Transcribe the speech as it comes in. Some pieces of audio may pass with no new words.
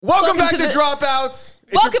Welcome back to Dropouts.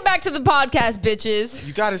 Welcome back to the podcast, bitches.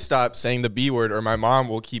 You got to stop saying the B word or my mom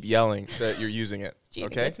will keep yelling that you're using it. Gina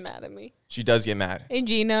okay? gets mad at me. She does get mad. Hey,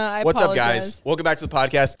 Gina, I What's apologize. up, guys? Welcome back to the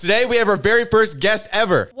podcast. Today, we have our very first guest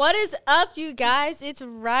ever. What is up, you guys? It's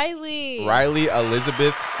Riley. Riley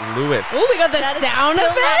Elizabeth Lewis. Oh, we got the That is sound still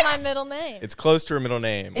effects. not my middle name. It's close to her middle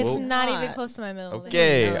name. It's Well, not Not. even close to my middle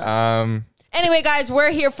name. okay. Anyway, guys,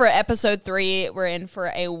 we're here for episode 3. We're in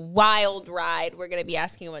for a wild ride. We're going to be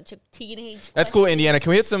asking a bunch of teenage That's cool, Indiana. Can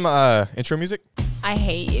we hit some intro music? I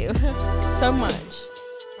hate you so much.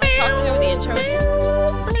 Am I talking over the intro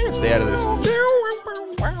again? Stay out of this.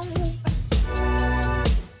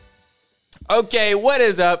 Okay, what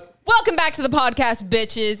is up? Welcome back to the podcast,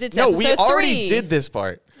 bitches. It's No, episode we already 3. did this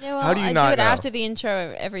part. Yeah, well, How do you I not do it know? after the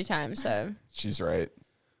intro every time, so. She's right.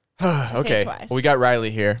 Say Okay, it twice. well, we got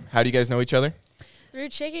Riley here. How do you guys know each other? Through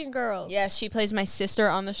Chicken Girls. Yes, she plays my sister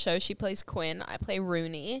on the show. She plays Quinn. I play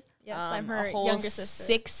Rooney. Yes, I'm her a whole younger sister.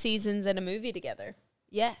 6 seasons and a movie together.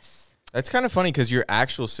 Yes. That's kind of funny because your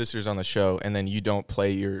actual sister's on the show, and then you don't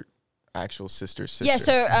play your actual sister's sister. Yeah,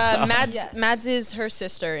 so Mads, Yes. Mads is her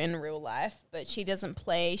sister in real life, but she doesn't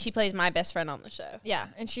play. She plays my best friend on the show. Yeah,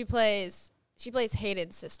 and she plays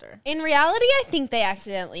Hayden's sister. In reality, I think they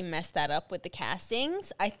accidentally messed that up with the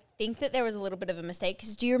castings. I think that there was a little bit of a mistake.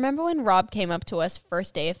 Because do you remember when Rob came up to us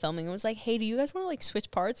first day of filming and was like, hey, do you guys want to like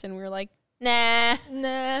switch parts? And we were like, nah.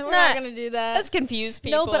 Nah, we're Nah. not gonna do that. Let's confuse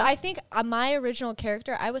people. No, but I think my original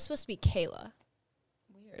character, I was supposed to be Kayla.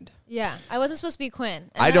 Weird. Yeah, I wasn't supposed to be Quinn.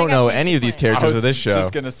 And I then don't got know changed any to of these Quinn. characters of this show.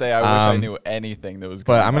 Just gonna say, I wish I Um, knew anything that was.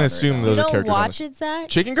 but going I'm gonna on assume right those You are don't characters on watch the it, Zach?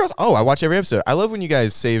 Chicken Girls? Oh, I watch every episode. I love when you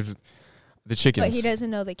guys save the chickens. But he doesn't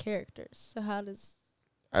know the characters. So how does...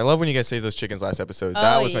 I love when you guys save those chickens last episode.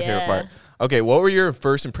 That Oh, was my favorite yeah. part. Okay, what were your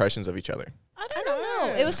first impressions of each other? I don't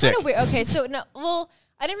know. It was Sick. kind of weird. Okay, so no, well,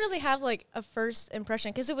 I didn't really have like a first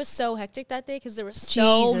impression because it was so hectic that day because there were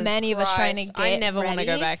so Jesus many of us trying to Christ. get I never want to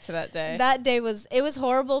go ready. back to that day. That day was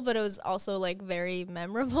horrible, but it was also like very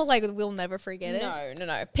memorable. Like we'll never forget it.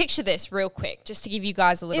 No. Picture this real quick, just to give you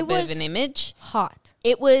guys a little It bit of was an image. Hot.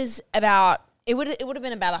 It was about it would have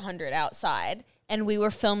been about 100 outside, and we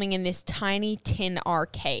were filming in this tiny tin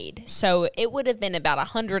arcade. So it would have been about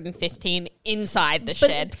 115 inside the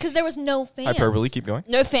shed. But because there was no fans. Hyperbole, keep going.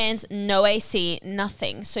 No fans, no AC,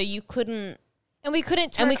 nothing. So you couldn't And we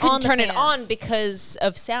couldn't turn and we couldn't on the turn it fans. on because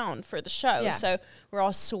of sound for the show. Yeah. So we're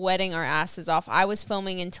all sweating our asses off. I was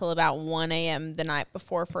filming until about 1 a.m. the night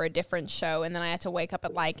before for a different show, and then I had to wake up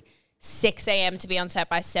at like 6 a.m. to be on set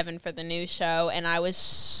by 7 for the new show, and I was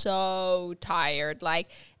so tired.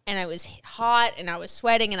 And I was hot, and I was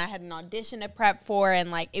sweating, and I had an audition to prep for,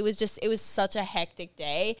 and it was such a hectic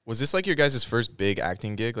day. Was this like your guys' first big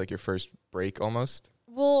acting gig? Like your first break almost?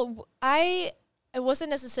 Well, it wasn't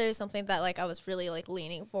necessarily something that like I was really like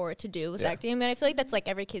leaning forward to do was Yeah. acting. I mean, I feel like that's like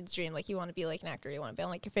every kid's dream. Like you want to be like an actor, you want to be on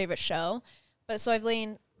like your favorite show. But so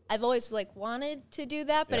I've always like wanted to do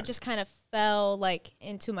that, but Yeah. it just kind of fell like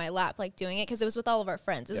into my lap, like doing it because it was with all of our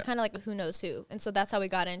friends. It was Yeah. kind of like who knows who, and so that's how we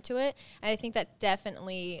got into it. And I think that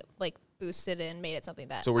definitely like boosted it and made it something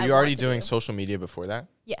that. So were I you want already to doing do. social media before that?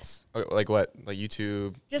 Yes. Like what? Like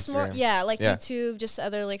YouTube? Just more, Instagram? yeah, like Yeah. YouTube, just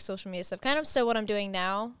other like social media stuff. Kind of so what I'm doing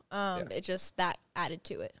now. Yeah. It just that added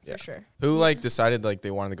to it Yeah. for sure. Who like decided like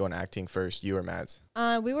they wanted to go in acting first? You or Mads?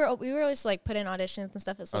 We were always like put in auditions and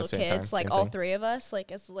stuff as Oh, little same kids, time, like same all thing. 3 of us,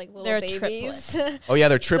 like as like little They're babies. Oh yeah,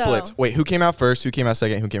 they're triplets. So- Wait, who came out first? Who came out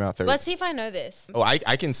second? Who came out third? Let's see if I know this. Oh, I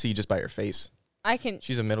can see just by her face. I can.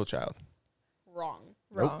 She's a middle child. Wrong.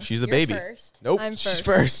 Wrong. Nope, she's the You're baby. first. Nope, I'm she's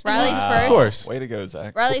first. first. Riley's Wow. first. Of course. Way to go,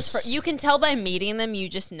 Zach. Riley's Oops. first. You can tell by meeting them. You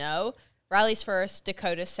just know. Riley's first,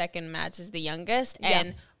 Dakota's second, Mads is the youngest. Yeah.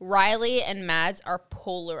 And Riley and Mads are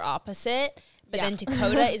polar opposite. But Yeah. then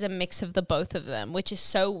Dakota is a mix of the both of them, which is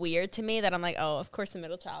so weird to me that I'm like, oh, of course the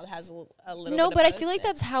middle child has a little No, bit but of I feel both like then.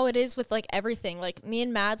 that's how it is with like everything. Like me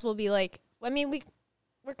and Mads will be like, I mean,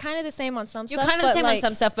 we're kind of the same on some You're stuff. kind of the but, same on like,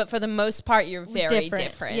 some stuff, but for the most part, you're very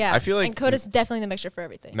different. Yeah, I feel like and Coda's definitely the mixture for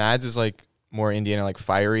everything. Mads is like more Indiana, like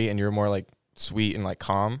fiery, and you're more like sweet and like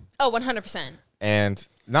calm. Oh, 100%. And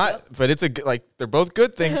not, but it's like they're both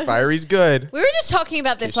good things. Fiery's good. We were just talking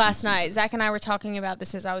about this last night. Zach and I were talking about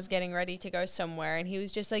this as I was getting ready to go somewhere, and he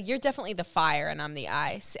was just like, "You're definitely the fire, and I'm the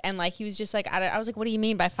ice." And like he was just like, I was like, "What do you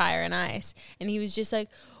mean by fire and ice?" And he was just like,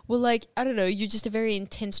 "Well, like I don't know. You're just a very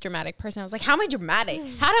intense, dramatic person." I was like, "How am I dramatic?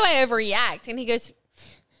 How do I overreact?" And he goes,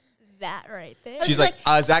 That right there. She's like,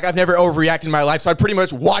 Zach, I've never overreacted in my life, so I'd pretty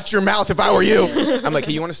much watch your mouth if I were you. I'm like,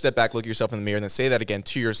 hey, you want to step back, look at yourself in the mirror, and then say that again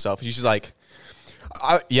to yourself. And she's like,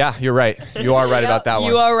 yeah, you're right. You are right about that one.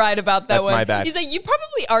 "You are right about that That's one." my bad. He's like, "You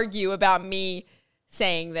probably argue about me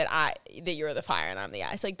saying that you're the fire and I'm the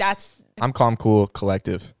ice. Like that's I'm calm, cool,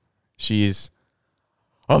 collective. She's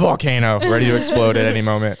a volcano ready to explode at any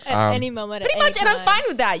moment. At any moment. pretty much, and I'm fine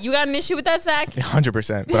with that. You got an issue with that, Zach?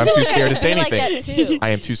 100%. But I'm too scared to say I could be anything. like that too. I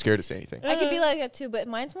am too scared to say anything. I could be like that too, but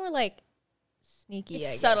mine's more like sneaky. It's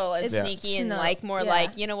I guess. subtle and It's sneaky and snug. like more Yeah.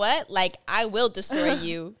 like, you know what? Like I will destroy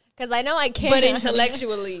you, Because I know I can. but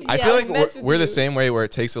intellectually. I feel like mess with we're the you. same way where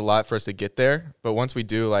it takes a lot for us to get there. But once we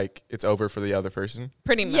do, like, it's over for the other person.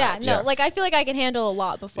 Pretty much. Yeah, no, Yeah. like I feel like I can handle a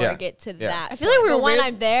lot before Yeah. I get to Yeah. that. I feel like point. we're But when weird-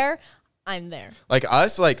 I'm there, I'm there. Like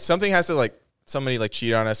us, like something has to like somebody like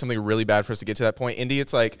cheat on us, something really bad for us to get to that point. Indy,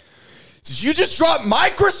 it's like, did you just drop my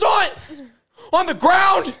croissant on the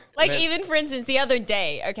ground? Like And then- even for instance, the other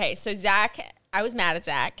day. Okay, so Zach, I was mad at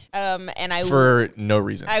Zach. And I for no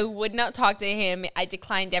reason. I would not talk to him. I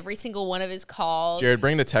declined every single one of his calls. Jared,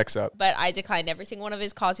 bring the text up. But I declined every single one of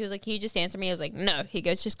his calls. He was like, "Can you just answer me?" I was like, "No." He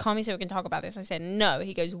goes, "Just call me so we can talk about this." I said, "No."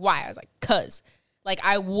 He goes, "Why?" I was like, "Cause." Like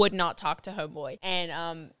I would not talk to homeboy,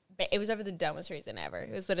 and but it was over the dumbest reason ever.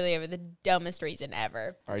 It was literally over the dumbest reason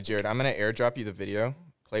ever. All right, Jared, I'm going to airdrop you the video.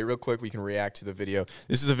 Play real quick. We can react to the video.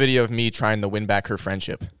 This is a video of me trying to win back her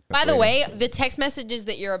friendship. By the way, the text messages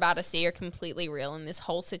that you're about to see are completely real, and this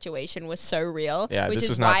whole situation was so real. Yeah, which this is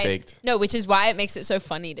was not why- faked. No, which is why it makes it so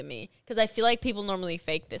funny to me, because I feel like people normally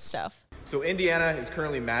fake this stuff. So Indiana is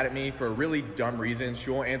currently mad at me for a really dumb reason.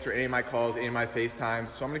 She won't answer any of my calls, any of my FaceTimes.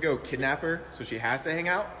 So I'm going to go kidnap her so she has to hang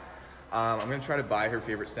out. I'm going to try to buy her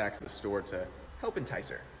favorite snacks at the store to help entice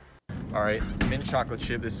her. All right, mint chocolate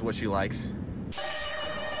chip. This is what she likes.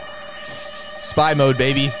 Spy mode,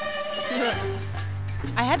 baby.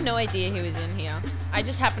 I had no idea he was in here. I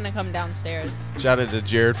just happened to come downstairs. Shout out to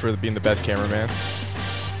Jared for being the best cameraman.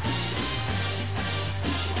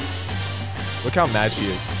 Look how mad she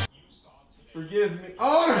is. Forgive me.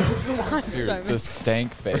 Oh, Dude, So the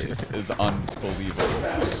stank face is unbelievable.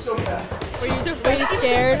 Were you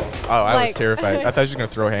scared? Oh, I was Like- terrified. I thought she was going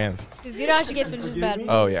to throw hands. Because you know how she gets when she's bad.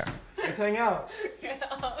 Oh, yeah. Let's hang out.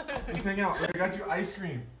 Let's hang out. I got you ice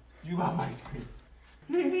cream. You love ice cream.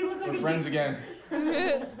 We're friends again.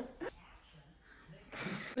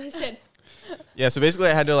 Listen, Yeah, so basically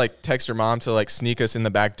I had to like text her mom to like sneak us in the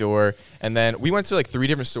back door. And then we went to like 3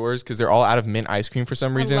 different stores because they're all out of mint ice cream for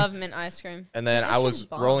some reason. I love mint ice cream. And then That I was shit's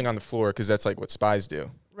bomb. rolling on the floor because that's like what spies do.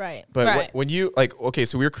 Right. But Right. when you like, okay,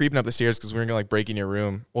 so we were creeping up the stairs because we were gonna like break in your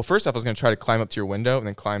room. Well, first off, I was gonna try to climb up to your window and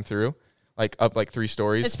then climb through, like up like 3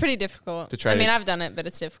 stories. It's pretty difficult. To try I mean, to- I've done it, but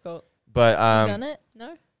it's difficult. But Done it?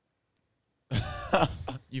 No,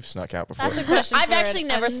 you've snuck out before. That's a question. I've for actually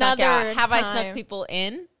never snuck out. another Have I snuck time. people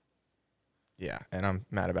in? Yeah, and I'm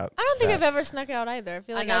mad about. I don't think that. I've ever snuck out either. I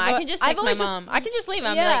feel I like know. I've I can just I've text my always mom. I can just leave.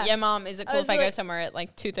 I'm Yeah. like, "Yeah, mom, is it I cool was if I go like- somewhere at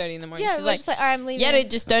like 2:30 in the morning?" Yeah, She's we're like, just like, all right, I'm leaving. "Yeah,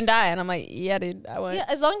 dude, just don't die." And I'm like, "Yeah, dude, I won't." Yeah,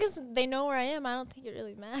 as long as they know where I am, I don't think it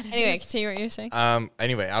really matters. Anyway, continue what you're saying.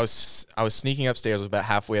 Anyway, I was sneaking upstairs. I was about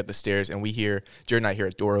halfway up the stairs, and we hear Jared and I hear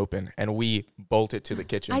a door open, and we bolt it to the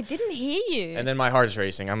kitchen. I didn't hear you. And then my heart is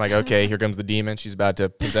racing. I'm like, okay, here comes the demon. She's about to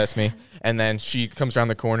possess me. And then she comes around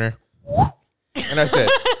the corner. And I said,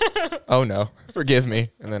 oh no, forgive me.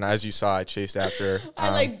 And then as you saw, I chased after her. I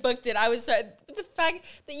like booked it. I was so the fact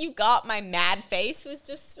that you got my mad face was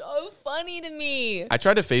just so funny to me. I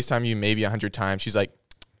tried to FaceTime you maybe 100 times. She's like,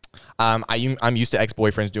 I'm used to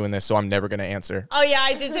ex-boyfriends doing this, so I'm never going to answer. Oh yeah,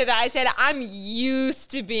 I did say that. I said I'm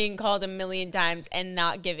used to being called a million times and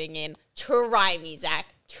not giving in. Try me, Zach.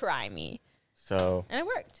 Try me. So, And it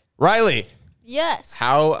worked. Riley, Yes.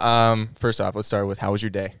 how, first off, let's start with how was your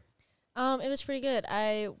day? It was pretty good.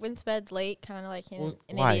 I went to bed late, kind of like Well,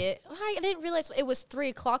 an why? idiot. Well, I didn't realize it was 3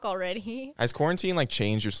 o'clock already. Has quarantine like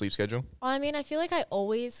changed your sleep schedule? Well, I mean, I feel like I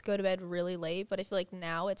always go to bed really late, but I feel like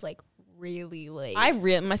now it's like really late.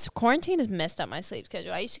 My quarantine has messed up my sleep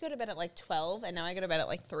schedule. I used to go to bed at like 12, and now I go to bed at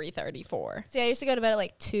like 3:34. See, I used to go to bed at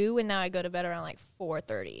like 2, and now I go to bed around like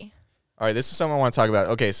 4:30. All right, this is something I want to talk about.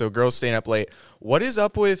 Okay, so girls staying up late. What is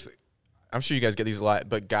up with, I'm sure you guys get these a lot,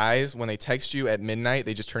 but guys, when they text you at midnight,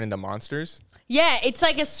 they just turn into monsters? Yeah, it's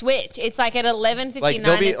like a switch. It's like at 11:59. Like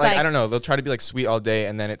they'll be it's like, I don't know, they'll try to be like sweet all day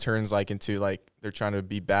and then it turns like into like they're trying to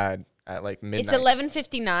be bad at like midnight. It's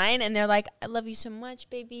 11:59, and they're like, "I love you so much,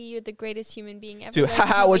 baby. You're the greatest human being ever." Dude, Like,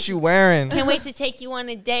 haha, can't what wait you to- wearing? Can't wait to take you on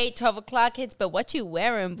a date. 12 o'clock hits, but what you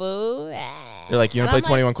wearing, boo? They're like, you want to play And I'm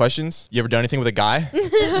 21 questions? You ever done anything with a guy? And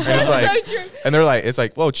it's like, so true. and they're like, it's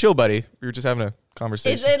like, whoa, chill, buddy. We were just having a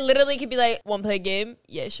conversation. It literally could be like, "Want to play a game?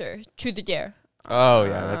 Yeah, sure. Truth or dare." Oh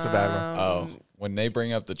yeah, that's a bad one. Oh, when they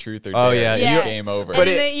bring up the truth or Oh, dare, yeah, it's you- game over. But And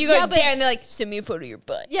it- then you go Yeah, but- dare, and they're like, "Send me a photo of your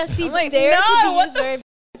butt." Yeah, see, I'm like, dare no, could be what used the very.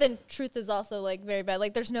 Then truth is also like very bad.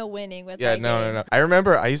 Like there's no winning with Yeah, that no. I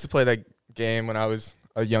remember I used to play that game when I was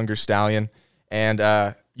a younger stallion,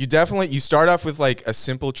 And you start off with like a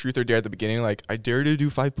simple truth or dare at the beginning, like I dare to do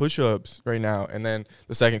 5 push-ups right now, and then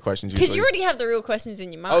the second question is Because usually, you already have the real questions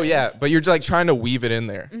in your mind. oh yeah, but you're like trying to weave it in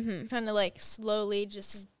there. Kind of like slowly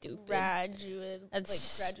just Stupid. graduate.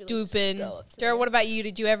 That's gradually just stupid. go up to Jared, there. what about you?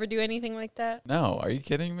 Did you ever do anything like that? No, are you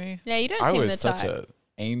kidding me? Yeah, you don't I seem was the such type. a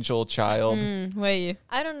angel child. Were you?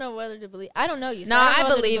 I don't know whether to believe. I don't know you. so No, don't know I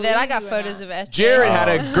whether to believe it. I got you or photos not. of SJ. Jared had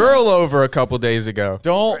a girl over a couple days ago.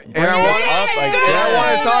 Don't bring And I it want- up like and I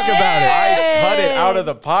want to talk about it. I cut it out of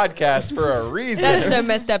the podcast for a reason. That's so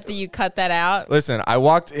messed up that you cut that out. Listen, I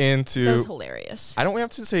walked That was into. hilarious. I don't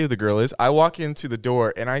have to say who the girl is. I walk into the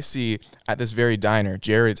door and I see at this very diner,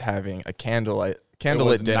 Jared's having a candlelit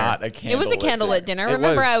dinner. Not a It was a candlelit dinner. It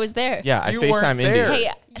Remember, was. I was there. Yeah, I You FaceTime weren't Indy. there. Hey,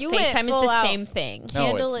 You went FaceTime is full the out. same thing.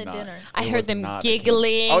 No, it's Candlelit not. dinner. I It heard was them not a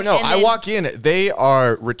giggling. Oh no! and I then walk in. They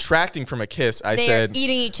are retracting from a kiss. I They are said,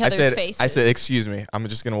 eating each I other's said, faces. I said, excuse me. I'm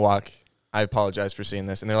just gonna walk. I apologize for seeing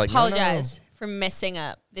this. And they're like, no, no. Apologize for messing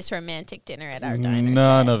up this romantic dinner at our diner.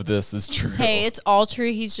 None set. of this is true. Hey, it's all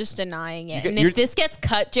true. He's just denying it. And you're- if this gets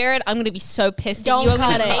cut, Jared, I'm gonna be so pissed Don't at you. I'm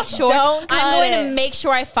cut gonna it. make sure. Don't I'm cut going to it. make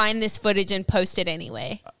sure I find this footage and post it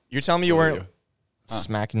anyway. You're telling me you Who are weren't you?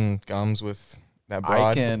 smacking gums with that I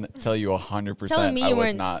broad? can tell you 100%. Telling me I you was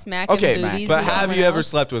weren't not. smacking Okay, booties but with have someone you ever else?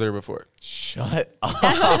 slept with her before? Shut up.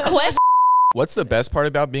 That's the question. What's the best part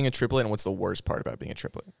about being a triplet, and what's the worst part about being a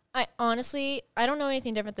triplet? I honestly, I don't know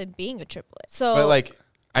anything different than being a triplet. So, But like,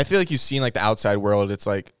 I feel like you've seen like the outside world. It's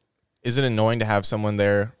like, is it annoying to have someone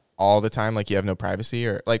there all the time? Like you have no privacy,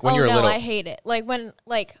 or like when oh you're no, little. I hate it. Like when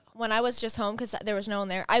I was just home because there was no one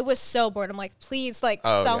there. I was so bored. I'm like, please, like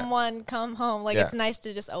Oh, yeah. someone come home. Like Yeah. it's nice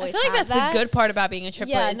to just I always. feel like have that's that. the good part about being a triplet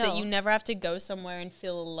Yeah, is that no. you never have to go somewhere and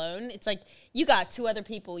feel alone. It's like you got 2 other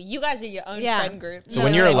people. You guys are your own Yeah. friend group. So No,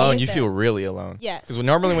 when no, you're I'm alone, always you there. feel really alone. Yes. Because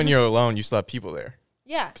normally when you're alone, you still have people there.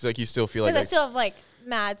 Yeah, Because like you still feel like. because I still have like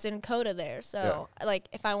Mads and Coda there. So Yeah. like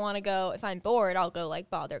if I want to go, if I'm bored, I'll go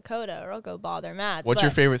like bother Coda or I'll go bother Mads. What's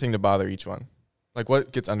your But favorite thing to bother each one? Like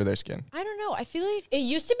what gets under their skin? I don't know. I feel like It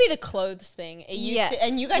used to be the clothes thing. It used yes. to,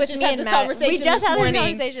 and you guys With just me had and this Mads- conversation. We just this had morning. this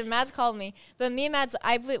conversation. Mads called me, but me and Mads,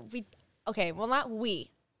 okay, well not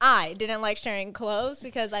we. I didn't like sharing clothes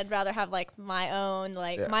because I'd rather have like my own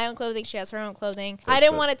Yeah. my own clothing. She has her own clothing. So I it's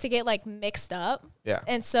didn't a- want it to get like mixed up, Yeah.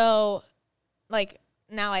 and so like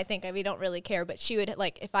now I think we don't really care. But she would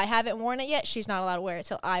like if I haven't worn it yet, she's not allowed to wear it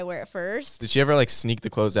till I wear it first. Did she ever like sneak the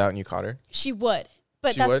clothes out and you caught her? She would,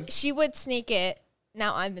 but She would? she would sneak it.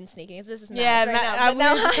 Now I've been sneaking. This is Mads Yeah, right Matt, now, I, but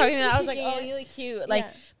now we were just I'm talking about, I was like, sneaking oh, it. you look cute. Like,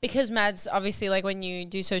 Yeah. because Mads, obviously, like, when you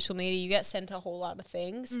do social media, you get sent a whole lot of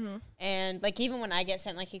things. Mm-hmm. And, like, even when I get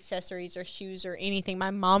sent, like, accessories or shoes or anything, my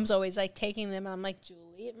mom's always, like, taking them. And I'm like,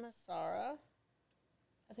 Julie, Masara,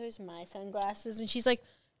 are those my sunglasses? And she's like,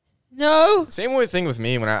 no. Same thing with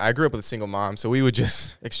me when I grew up with a single mom, so we would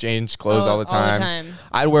just exchange clothes all the all the time. time.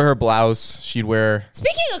 I'd wear her blouse. She'd wear.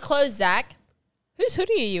 Speaking of clothes, Zach, whose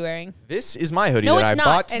hoodie are you wearing? This is my hoodie No, that I it's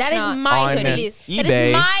not. bought. That is not. my on hoodie. eBay.com. That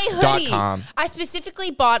is my hoodie. .com. I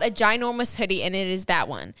specifically bought a ginormous hoodie, and it is that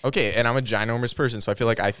one. Okay, and I'm a ginormous person, so I feel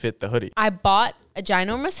like I fit the hoodie. I bought a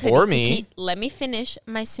ginormous hoodie. For to me. keep- let me finish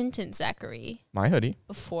my sentence, Zachary, My hoodie.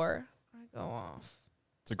 before I go off.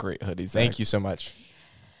 It's a great hoodie, Zach. Thank you so much.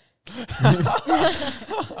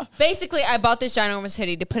 Basically, I bought this ginormous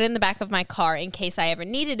hoodie to put in the back of my car in case I ever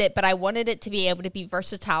needed it, but I wanted it to be able to be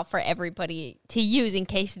versatile for everybody to use in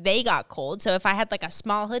case they got cold. So if I had like a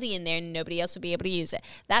small hoodie in there, nobody else would be able to use it.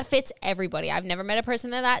 That fits everybody. I've never met a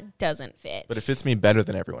person that doesn't fit. But it fits me better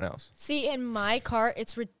than everyone else. See, in my car,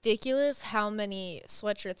 it's ridiculous how many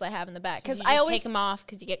sweatshirts I have in the back because You I just always take them off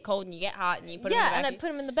because you get cold and you get hot and you put them in yeah, the back. and I put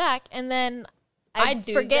them in the back, and then I I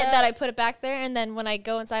do forget that. that I put it back there, and then when I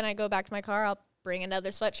go inside and I go back to my car, I'll bring another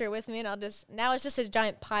sweatshirt with me, and I'll just now it's just a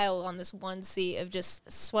giant pile on this one seat of just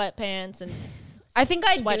sweatpants and I think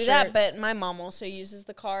I do that, sweatshirts. but my mom also uses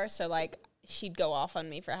the car, so like she'd go off on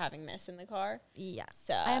me for having mess in the car. yeah.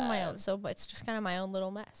 So I have my own, so but it's just kind of my own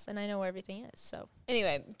little mess, and I know where everything is. So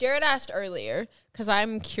Anyway, Jared asked earlier because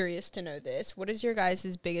I'm curious to know this. What is your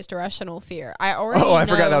guys' biggest irrational fear? I already. Oh, I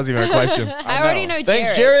forgot that was even a question. I already know.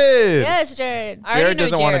 Thanks, Jared's. Jared. yes, Jared. I already Jared know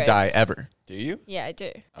doesn't want to die Jared's. ever. Do you? Yeah, I do.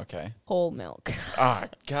 Okay. Whole milk. Oh,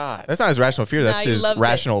 God. That's not his rational fear. That's Nah, he his loves it.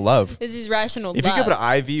 rational love. This is rational. If you could love.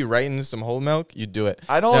 put an IV right into some whole milk, you'd do it.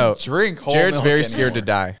 I don't No, drink whole Jared's milk very scared to anymore.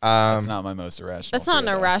 die. That's not my most irrational That's not fear, an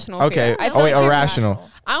though. irrational Okay. fear. I feel Oh, wait, like your- irrational.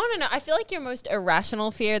 I want to know. I feel like your most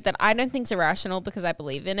irrational fear that I don't think is irrational because I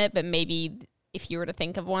believe in it, but maybe if you were to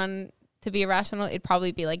think of one to be irrational, it'd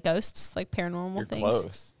probably be like ghosts, like paranormal You're things.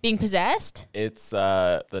 close. Being possessed? It's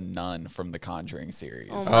the nun from the Conjuring series.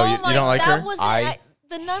 Oh Oh, you don't like that her? wasn't. I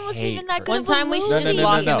The Nun wasn't hate even that her. good One of a time we should movie. just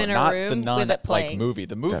lock him in a not room the Nun, with it playing. like movie.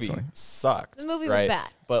 The movie Definitely. sucked. The movie was right? bad.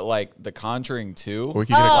 But like The Conjuring 2. We could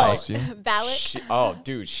get a Oh, costume. Ballot.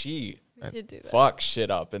 She should do that. fuck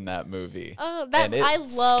shit up in that movie. Oh, that and it I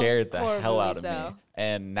love scared the horror hell out movies, of me. though.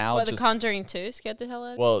 And now What, The just Conjuring 2 scared the hell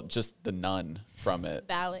out of you? well, just the Nun from it.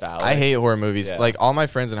 Ballot. I hate horror movies. Yeah. Like all my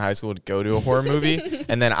friends in high school would go to a horror movie,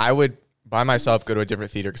 and then I would by myself go to a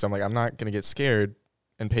different theater because I'm like, I'm not gonna get scared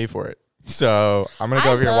and pay for it. So I'm gonna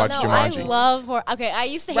go over here and watch Jumanji. I love horror. Okay, I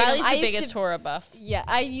used to hate Riley's them. I the used biggest to, horror buff. Yeah,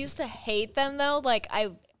 I used to hate them though. Like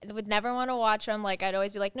I would never want to watch them. Like I'd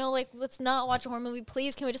always be like, no, like let's not watch a horror movie,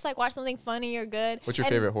 please. Can we just like watch something funny or good? What's your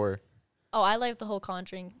And- favorite horror? Oh, I like the whole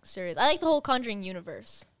Conjuring series. I like the whole Conjuring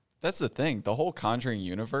universe. That's the thing. The whole Conjuring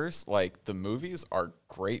universe, like the movies are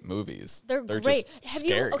great movies. They're great. Just Have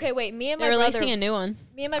scary. you? Okay, wait. Me and my They're brother. releasing a new one.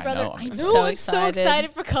 Me and my I brother. know, I'm I'm so so excited.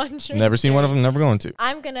 excited for Conjuring. Never seen one of them. Never going to.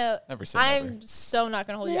 I'm gonna. Never say I'm never. so not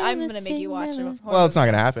gonna hold you. I'm gonna make you watch it. Well, it's not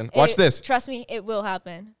gonna happen. Watch this. Trust me, it will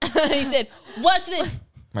happen. He said, "Watch this."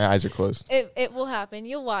 My eyes are closed. It will happen.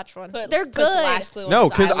 You'll watch one. Put- They're put good. slash glue on No, his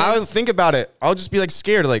because I'll eyelids. think about it. I'll just be like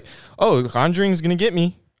scared. Like, oh, Conjuring's gonna get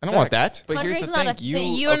me. I don't want that. But here's the Conjuring's not thing: a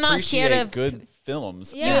you You're not scared appreciate of- good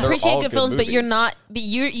films. Yeah. You and they're appreciate all good films, but you're movies. not. But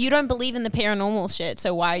you don't believe in the paranormal shit.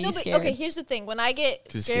 So why are you No, but, scared? okay, here's the thing. When I get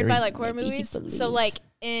 'Cause it's scared scary. by like horror Maybe he movies, so believes. like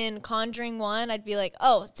in Conjuring 1, I'd be like,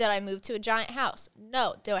 oh, did I move to a giant house?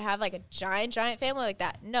 No. Do I have like a giant family like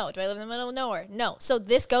that? No. Do I live in the middle of nowhere? No. So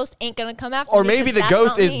this ghost ain't gonna come after Or me. maybe 'cause the that's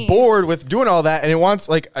ghost not is me. bored with doing all that and it wants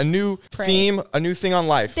like a new Pray. theme, a new thing on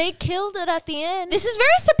life. They killed it at the end. This is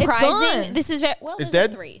very surprising. gone. This is very well. It's there's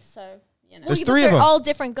dead? 3, so you know. There's Well, three but of them. They're all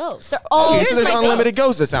different ghosts. They're all Okay, so there's different unlimited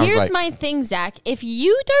ghosts. It sounds Here's like. my thing, Zach. If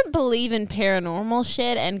you don't believe in paranormal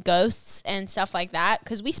shit and ghosts and stuff like that,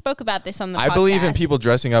 because we spoke about this on the I podcast. believe in people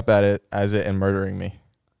dressing up at it as it and murdering me.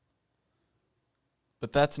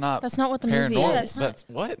 But that's not. That's not what the movie paranormal. is. That's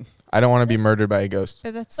what. I don't want to be murdered by a ghost.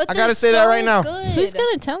 So that's, But I they're gotta say that right now. good. who's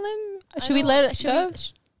gonna tell him? Should we let it Should go? we-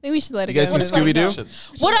 Maybe we should let it You guys go. seen What is Scooby like Doo?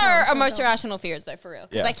 What are our most irrational fears, though, for real?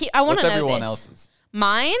 Because Yeah. I want What's to know everyone this. else's?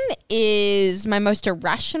 Mine is my most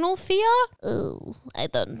irrational fear. Oh, I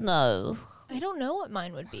don't know. I don't know what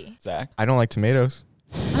mine would be. Zach. I don't like tomatoes.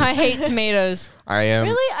 I hate tomatoes. I am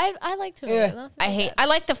Really? I like tomatoes. Not I that hate. bad. I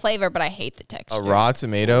like the flavor, but I hate the texture. a raw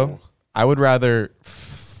tomato. I would rather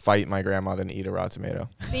fight my grandma than eat a raw tomato.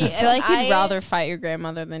 See, I feel like you'd rather fight your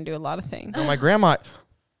grandmother than do a lot of things. No,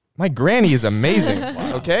 my granny is amazing.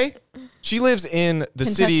 Okay? She lives in the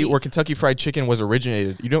city Kentucky. where Kentucky Fried Chicken was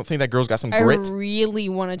originated. You don't think that girl's got some I grit? really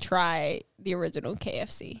want to try the original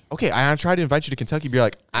KFC. Okay, I tried to invite you to Kentucky. Be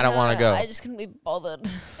like, I don't want to go. I just couldn't be bothered.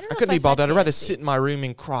 I couldn't be bothered. I'd rather sit in my room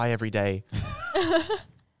and cry every day.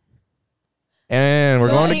 And we're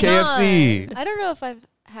going to Moving KFC. on. I don't know if I've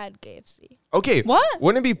had KFC. Okay. What?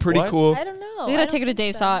 Wouldn't it be pretty What? cool? I don't know. We I gotta don't take her to think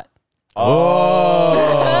Dave's so. Hot.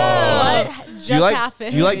 Oh. What just Do you like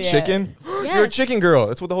happened? Do you like Yeah. chicken? You're a Yes. chicken girl.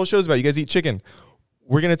 That's what the whole show's about. You guys eat chicken.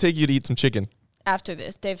 We're gonna take you to eat some chicken. After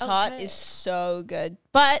this, Dave's Hot Okay. is so good.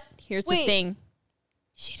 But here's the Wait. thing: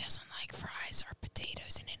 she doesn't like fries or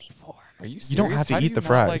potatoes in any form. Are you? You don't serious? have to How do eat you the not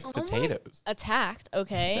fries. Like Oh my- potatoes. Attacked,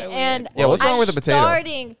 okay. So weird. And Yeah, what's wrong I'm with a potato?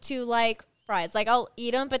 starting to like fries. Like I'll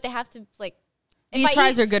eat them, but they have to like. if These I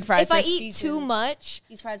fries eat- are good fries. If I They're eat too seasoned. much,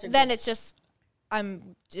 These fries are then good. it's just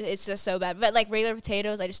it's just so bad. But like regular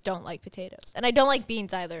potatoes, I just don't like potatoes, and I don't like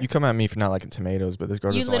beans either. You come at me for not liking tomatoes, but this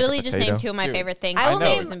girl You doesn't like a literally just potato. named two of my Dude, favorite things: I will know.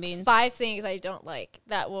 potatoes and name beans. 5 things I don't like.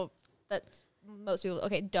 That most people.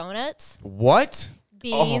 Okay, donuts, What?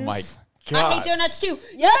 beans. Oh my god. I hate donuts too.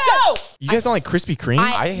 Yes! Let's go. You guys don't like Krispy Kreme?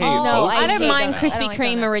 I hate No, both. I I don't hate mind donuts. I Krispy don't like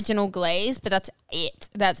Kreme donuts. original glaze, but that's it.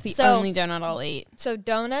 That's the So- only donut I'll eat. So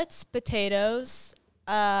donuts, potatoes,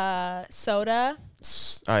 soda.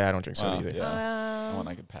 Oh, yeah, I don't drink soda Wow, either. yeah. Um, One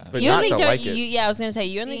I could pass. But You not only to don't. like it. Yeah, I was gonna say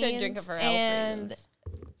you only don't drink it beans for health and reasons.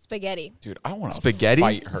 spaghetti. Dude, I want to Spaghetti?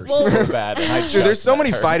 fight her Well- so bad. And I Dude, just there's so met many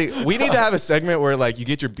her. fighting. We need to have a segment where like you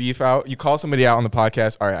get your beef out, you call somebody out on the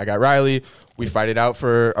podcast. All right, I got Riley. We fight it out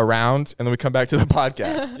for a round, and then we come back to the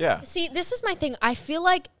podcast. Yeah. See, this is my thing. I feel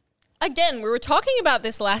like, again, we were talking about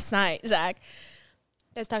this last night, Zach.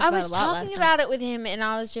 Guys talked I about was it a lot talking last about it with him, and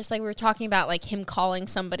I was just like, we were talking about like him calling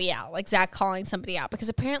somebody out, like Zach calling somebody out, because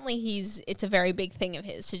apparently it's a very big thing of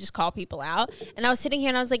his to just call people out. And I was sitting here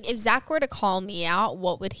and I was like, if Zach were to call me out,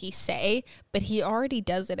 what would he say? But he already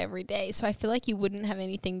does it every day, so I feel like you wouldn't have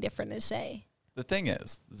anything different to say. The thing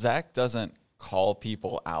is, Zach doesn't call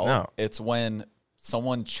people out. No. It's when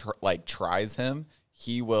someone tries him,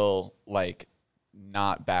 he will like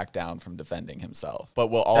not back down from defending himself,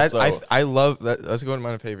 but will also. I love that. That's one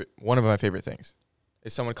of my favorite things.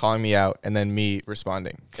 is someone calling me out and then me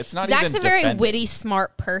responding. It's not Zach's even a very defending. witty,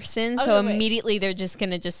 smart person, so Okay, wait. immediately they're just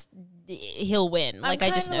gonna he'll win. Like, I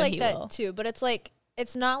just kinda know like he that will. too, but it's like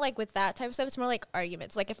it's not like with that type of stuff. It's more like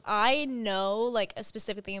arguments. Like if I know like a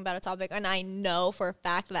specific thing about a topic and I know for a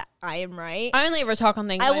fact that I am right, I only ever talk on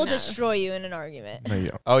things I will know. destroy you in an argument. No, you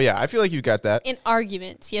don't. Oh yeah, I feel like you got that. In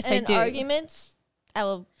arguments, yes, And I in do. arguments, I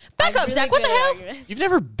will Back I'm up, Zach, what good the at hell? arguments. You've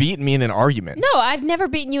never beaten me in an argument. No, I've never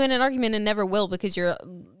beaten you in an argument and never will because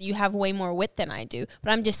you have way more wit than I do.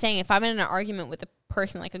 But I'm just saying, if I'm in an argument with a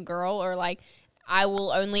person like a girl or like, I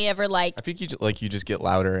will only ever like I think you just get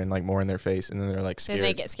louder and like more in their face, and then they're like Then scared.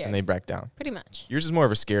 they get scared. and they back down. pretty much. Yours is more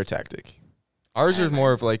of a scare tactic. Ours is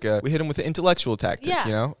more of like we hit them with an intellectual tactic. Yeah.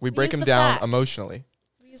 You know, we We break use them the down facts. emotionally.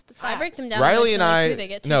 We use the I break facts. them down. Riley and emotionally, I- too. They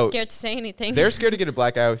get too no. scared to say anything. They're scared to get a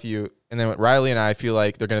black eye with you, and then Riley and I feel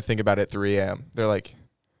like they're gonna think about it at 3 a.m. They're like,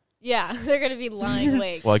 Yeah, they're gonna be lying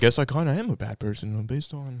awake. well, I guess I kind of am a bad person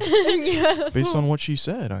based on yeah. based on what she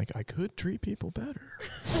said. I could treat people better.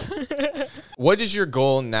 What is your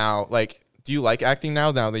goal now? Like, do you like acting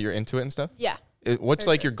now that you're into it and stuff? Yeah. What's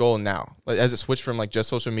For like sure. your goal now? Like, has it switched from like just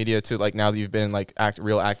social media to like now that you've been in like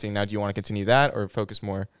real acting? Now, do you want to continue that or focus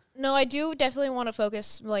more? No, I do definitely want to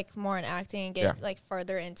focus like more on acting and get Yeah. like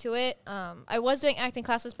further into it. I was doing acting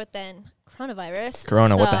classes, but then coronavirus.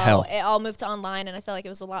 Corona, what the so hell? It all moved to online, and I felt like it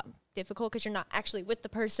was a lot difficult because you're not actually with the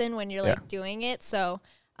person when you're like Yeah. doing it. So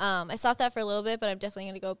I stopped that for a little bit, but I'm definitely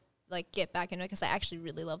gonna go like get back into it because I actually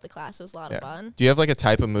really love the class. It was a lot of fun. Do you have like a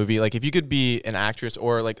type of movie? Like, if you could be an actress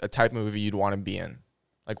or like a type of movie you'd want to be in,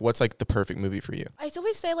 like what's like the perfect movie for you? I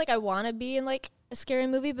always say like I want to be in like a scary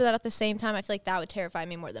movie, but at the same time, I feel like that would terrify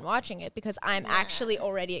me more than watching it because I'm actually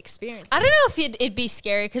already experiencing. I don't know if it'd be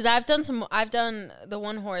scary because I've done the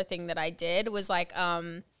one horror thing that I did was like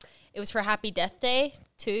it was for Happy Death Day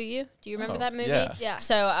to you. Do you remember Oh, that movie? yeah. Yeah.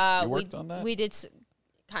 So You worked on that? we did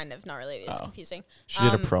kind of, not really. It's confusing. She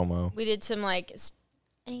did a promo. We did some like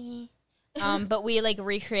but we like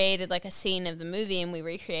recreated like a scene of the movie and we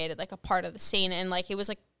recreated like a part of the scene and like it was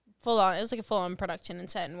like full on production and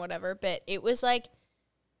set and whatever, but it was like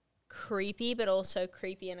creepy but also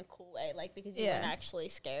creepy in a cool way, like because you weren't actually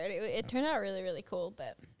scared. It turned out really, really cool.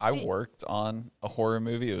 But I worked on a horror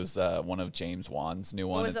movie. It was one of James Wan's new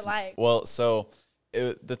ones. was it like? Well, so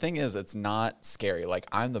the thing is, it's not scary. Like,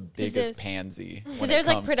 I'm the biggest there's- pansy. because when it there's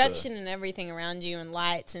like comes to- production and everything around you and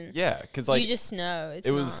lights and Yeah, because like you just know it's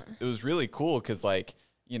it was not. it was really cool because like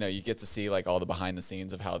you get to see like all the behind the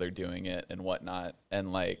scenes of how they're doing it and whatnot,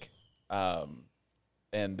 and like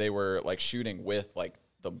and they were like shooting with like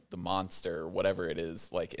the monster or whatever it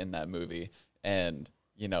is like in that movie, and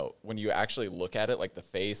when you actually look at it, like the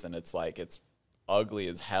face, and it's like it's ugly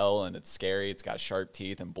as hell and it's scary, it's got sharp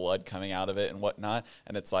teeth and blood coming out of it and whatnot,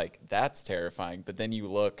 and it's like that's terrifying. But then you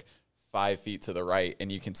look 5 feet to the right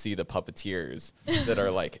and you can see the puppeteers that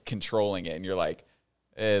are like controlling it, and you're like,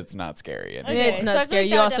 it's not scary anymore. Okay, It's so not I feel scary. like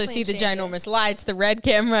You that also would see the definitely change ginormous lights, the red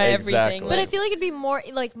camera, Exactly. everything. But I like, feel like it'd be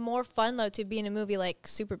more fun though to be in a movie like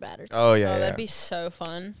Superbad or Oh yeah, oh, yeah. that'd be so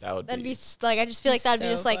fun. That would that'd be be like I just feel like that'd be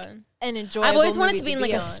So just like fun. an enjoyable. I've always wanted movie to be in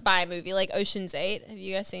like on. a spy movie, like Ocean's 8. Have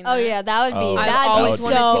you guys seen Oh that? yeah, that would be. Oh, I've That'd always be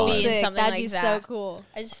wanted so to be in sick. something That'd like be so that. cool.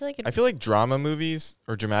 I just feel like I feel like drama movies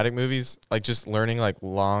or dramatic movies, like just learning like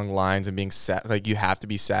long lines and being sad, like you have to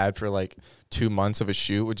be sad for like 2 months of a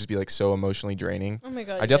shoot would just be like so emotionally draining. oh my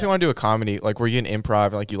god, I definitely want to do a comedy, like where you can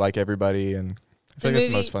improv, like you like everybody, and I feel like that's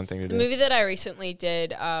the most fun thing to The do. movie that I recently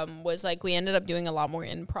did was like we ended up doing a lot more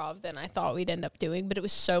improv than I thought we'd end up doing, but it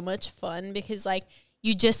was so much fun because like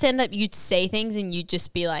you'd say things and you'd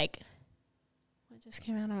just be like, what just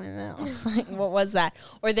came out of my mouth? Like, what was that?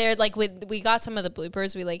 Or they're like we got some of the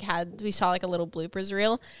bloopers. We saw like a little bloopers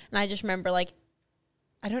reel, and I just remember like,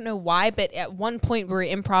 I don't know why, but at one point we were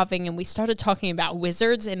improvising and we started talking about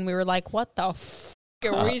wizards and we were like, what the f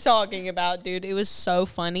are we talking about, dude? It was so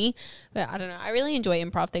funny. But I don't know. I really enjoy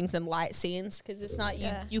improv things and light scenes because it's not,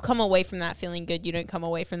 you come away from that feeling good. You don't come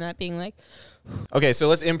away from that being like, Okay, so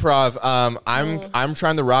let's improv. I'm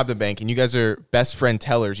trying to rob the bank, and you guys are best friend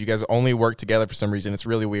tellers. You guys only work together for some reason. It's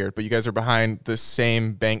really weird, but you guys are behind the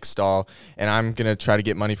same bank stall, and I'm gonna try to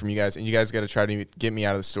get money from you guys, and you guys got to try to get me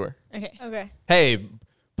out of the store. okay. Okay. Hey,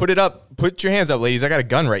 put it up. Put your hands up, ladies. I got a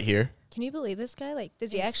gun right here. Can you believe this guy? Like,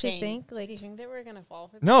 does he actually think Does he like? think that we're going to fall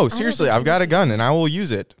for No, seriously, think I've got a gun, and I will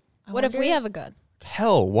use it. What if we have a gun?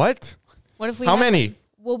 Hell, what? What if we How have, many?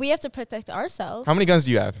 Well, we have to protect ourselves. How many guns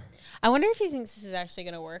do you have? I wonder if he thinks this is actually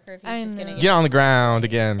going to work or if he's just going to Get on the ground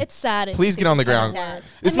again. It's sad. if Please you get on the think ground. sad.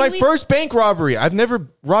 It's I my mean, first bank robbery. I've never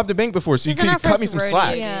robbed a bank before, so you This isn't could our cut me first some rodeo.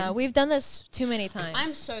 slack. Yeah, we've done this too many times. I'm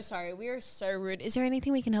so sorry. We are so rude. Is there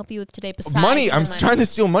anything we can help you with today besides Money. I'm the trying to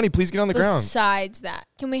steal money. Please get on the ground. Besides that.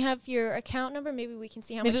 Can we have your account number? Maybe we can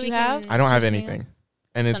see how Maybe much we you can- have. I don't have Social media. anything.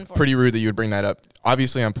 And it's unfortunate. pretty rude that you would bring that up.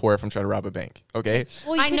 Obviously, I'm poor if I'm trying to rob a bank. Okay?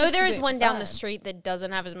 Well, you I could know just there do is it one for down the fun. street that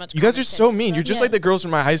doesn't have as much You guys are common so sense. mean. You're just Yeah. like the girls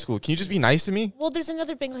from my high school. Can you just be nice to me? Well, there's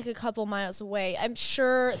another bank like a couple miles away. I'm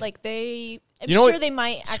sure, like they. I'm You know sure what? they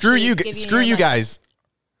might. Screw actually you. give Screw your you money. guys.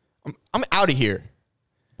 I'm out of here.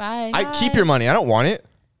 Bye. I keep your money. I don't want it.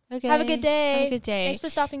 Okay. Have a good day. Have a good day. Thanks for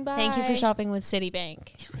stopping by. Thank you for shopping with Citibank.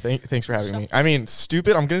 Thanks for having me. I mean,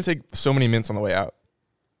 stupid. I'm gonna take so many mints on the way out.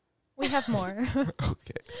 We have more.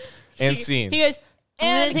 Okay. And scene. He goes, I'm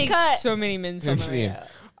And going to take cut. so many minutes on the way Insane. out.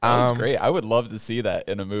 That was great. I would love to see that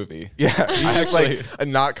in a movie. Yeah, he's just like Actually- a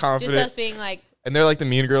not Just confident, us being like, and they're like the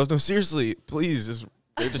mean girls. No, seriously, please, just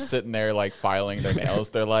They're just sitting there like filing their nails.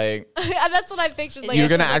 They're like, That's what I pictured. Like, you're I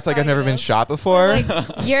gonna see act the like I've never been triangle. shot before.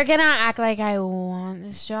 you're going to act like I want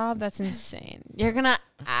this job? That's insane. You're going to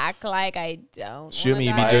act like I don't Shoot want me, a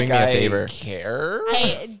you'd be job? doing me a I favor. care.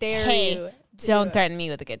 Hey, dare Hey, you? don't threaten me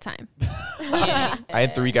with a good time. I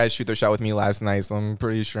had 3 guys shoot their shot with me last night, so I'm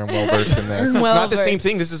pretty sure I'm well versed in this. It's not the same Well-versed.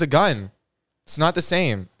 thing. This is a gun. It's not the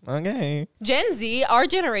same. Okay. Gen Z, our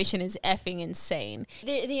generation is effing insane.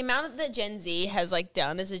 The amount that Gen Z has like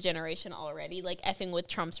done as a generation already, like effing with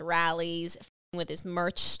Trump's rallies, effing with his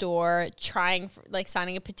merch store, trying for, like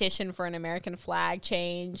signing a petition for an American flag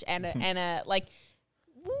change, and a like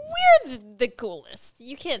we're the coolest.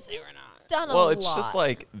 You can't say we're not. Done a Well, it's lot. just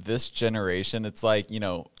like this generation. It's like, you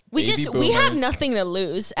know, We baby we have boomers- nothing to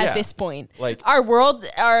lose at Yeah. this point. Like- our world,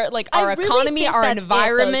 our I our really economy, think our that's it, though,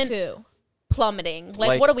 environment too. plummeting. Like,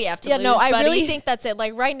 Like- what do we have to Yeah, lose? no, I buddy? really think that's it.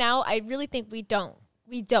 Like right now, I really think we don't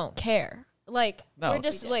care. Like No. we're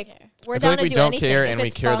just We don't like care. we're I feel down like to we do don't anything. care If and we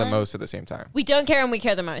it's care the fun- most at the same time. we don't care and we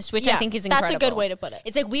care the most, which I Yeah, think is incredible. that's a good way to put it.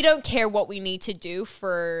 It's like we don't care what we need to do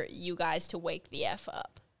for you guys to wake the F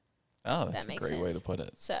up. Oh, that's That a makes great way sense. to put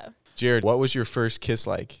it. So Jared, what was your first kiss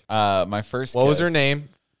like? My first. What was her kiss, name?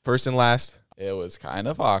 First and last. It was kind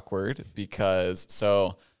of awkward because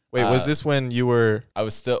Wait, was this when you were? I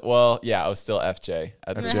was still I was still FJ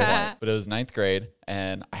at this FJ. point, but it was 9th grade,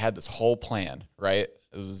 and I had this whole plan. Right,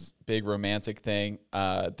 it was a big romantic thing.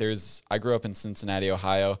 I grew up in Cincinnati,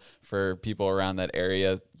 Ohio. For people around that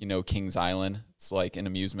area, you know, Kings Island. It's like an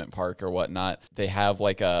amusement park or whatnot. They have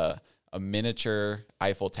like a miniature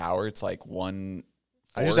Eiffel Tower. It's like one.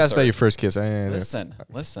 I just asked about your first kiss. I didn't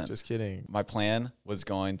Listen. Just kidding. My plan was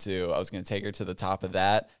I was going to take her to the top of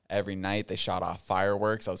that. Every night they shot off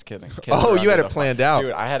fireworks. I was kidding. Oh, you had it planned out.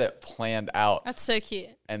 Dude, I had it planned out. that's so cute.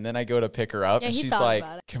 And then I go to pick her up Yeah, and he she's thought like,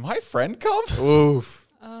 about it. "Can my friend come?" Oof.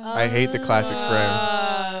 I hate the classic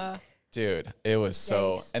friend. Dude, it was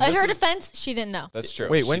so. Yikes. And In this her is- defense, she didn't know. That's true.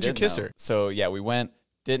 Wait, She when'd you didn't kiss know. her? So yeah, we went.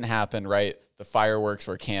 Didn't happen. Right. The fireworks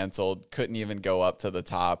were canceled. Couldn't even go up to the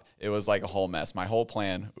top. It was like a whole mess. My whole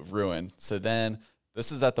plan ruined. So then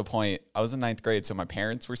this is at the point I was in 9th grade. So my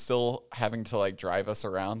parents were still having to like drive us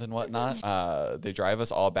around and whatnot. They drive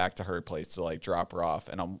us all back to her place to like drop her off.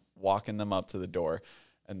 And I'm walking them up to the door.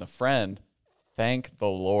 And the friend, thank the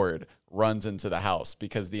Lord, runs into the house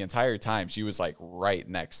because the entire time she was like right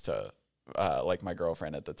next to like my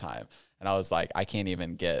girlfriend at the time. And I was like, I can't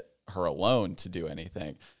even get her alone to do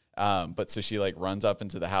anything. But so she like runs up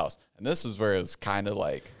into the house. And this was where it was kind of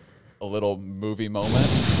like a little movie moment.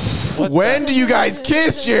 When do you guys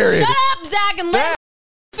kiss, Jared? Shut up, Zach, and let me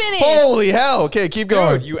finish. Holy hell. Okay, keep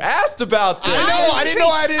going. Dude, you asked about this. I know. I didn't know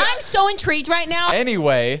I didn't. I'm so intrigued right now.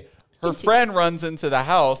 Anyway, her friend runs into the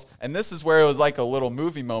house, and this is where it was like a little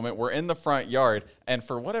movie moment. We're in the front yard, and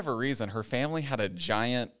for whatever reason, her family had a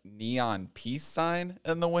giant neon peace sign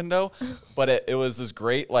in the window, but it was this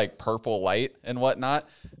great like purple light and whatnot.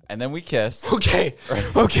 And then we kissed. Okay.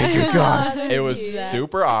 Okay, good gosh. It was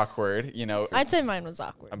super awkward, you know. I'd say mine was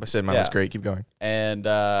awkward. I said mine was Yeah. great. Keep going. And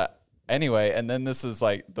anyway, and then this is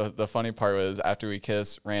like the funny part was after we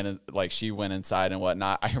kissed, she went inside and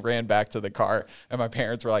whatnot. I ran back to the car, and my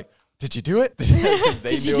parents were like, "Did you do it?" Because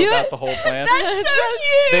they you knew do about it? the whole plan. That's so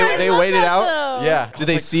cute. They waited out. Yeah. Did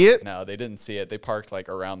they see it? No, they didn't see it. They parked like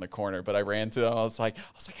around the corner, but I ran to them. I was like,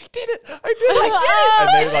 I did it. I did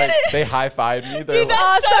it. And they high-fived me. They're like,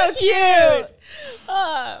 That's so cute.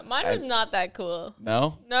 Mine was not that cool.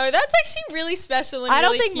 no? No, that's actually really special and I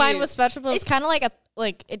don't really think mine cute. was special, but it's kind of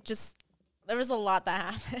like it There was a lot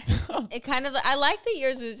that happened. It kind of, I like that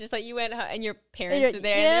yours was just like you went and your parents were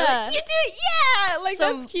there. And Yeah. they're like, you do it, yeah. Like,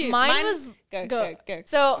 So that's cute. mine was- go.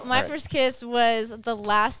 So my Alright. first kiss was the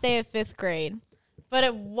last day of 5th grade, but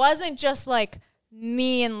it wasn't just like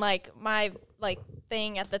me and like my like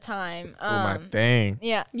thing at the time. Oh, my thing.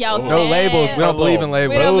 Yeah. Yo, No labels. We don't believe in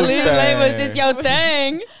labels. We don't believe in Dang. labels. It's your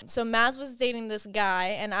thing. So Maz was dating this guy,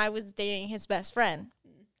 and I was dating his best friend,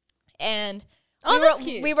 and. Oh, we that's were,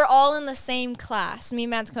 cute. We were all in the same class. Me and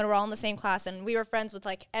Matt Dakota were all in the same class, and we were friends with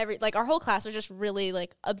like our whole class was just really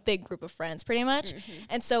like a big group of friends, pretty much.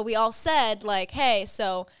 And so we all said like, hey,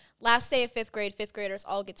 so last day of 5th grade, 5th graders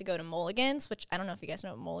all get to go to Mulligan's, which I don't know if you guys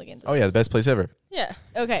know what Mulligan's is. Oh yeah, the best place ever. Yeah.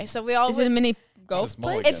 Okay, so we all Is it a mini golf is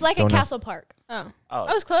place? Mulligan's? it's like Don't a know. castle park. Oh. Oh,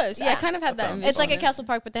 I was close. I Yeah. kind of had That that. sounds in It's like a mind. castle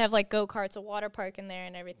park, but they have like go-karts, a water park in there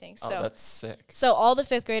and everything. So that's sick. So all the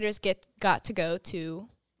 5th graders got to go to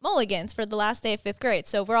Mulligan's for the last day of 5th grade.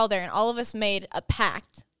 So we're all there, and all of us made a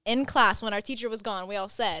pact in class when our teacher was gone. We all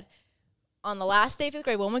said, on the last day of 5th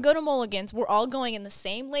grade, when we go to Mulligan's, we're all going in the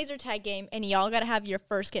same laser tag game, and y'all got to have your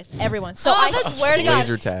first kiss. Everyone. So I swear to God,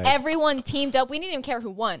 Laser tag. everyone teamed up. We didn't even care who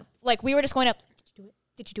won. Like, we were just going up.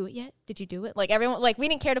 Did you do it yet? Did you do it? Like, everyone, like, we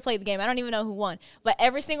didn't care to play the game. I don't even know who won. But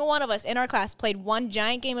every single one of us in our class played one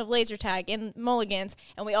giant game of laser tag in Mulligan's,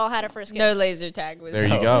 and we all had our first kiss. No laser tag was. There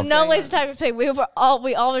you go. No laser tag was played. We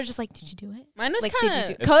all were just like, did you do it? Mine was Like, kind did you of.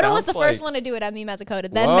 do It Coda was the sounds first like- one to do it. I mean, Dakota.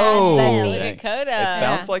 Then Whoa. Mads, then Look me. at Coda. It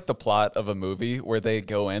sounds like the plot of a movie where they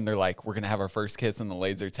go in, they're like, we're going to have our first kiss in the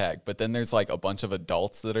laser tag. But then there's like a bunch of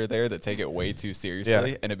adults that are there that take it way too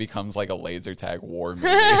seriously. Yeah. And it becomes like a laser tag war movie.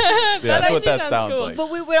 That That's what actually that sounds sounds cool. like. But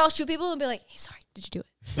we would all shoot people and be like, hey, sorry, did you do it?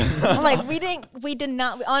 Like, we did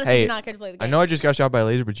not, we honestly Hey, did not care to play the game. I know I just got shot by a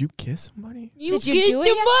laser, but you kiss somebody? Did you do it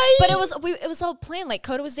yet? But it was all planned. Like,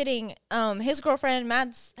 Coda was dating his girlfriend,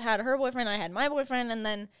 Mads had her boyfriend, I had my boyfriend, and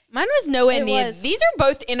then Mine was nowhere It near. was- These are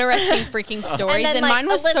both interesting freaking stories, and, like, mine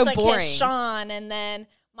was Alyssa so boring. kissed Sean, and then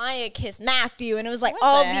Maya kissed Matthew, and it was like What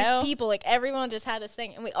all the these hell? people, like everyone just had this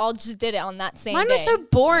thing, and we all just did it on that same Mine day. was so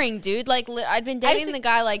boring, dude. Like I'd been I just dating the think-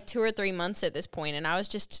 guy like 2 or 3 months at this point, and I was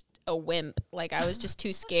just a wimp. Like I was just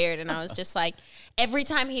too scared, and I was just like, every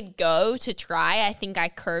time he'd go to try, I think I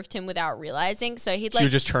curved him without realizing. So he'd She like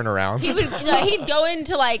would just turn around. he would he'd go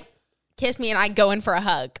into like kiss me, and I'd go in for a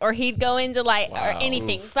hug, or he'd go into like or Wow.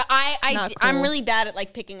 anything. But Not I'm cool. really bad at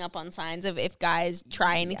like picking up on signs of if guys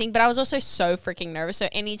try anything. But I was also so freaking nervous. So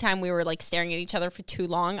anytime we were like staring at each other for too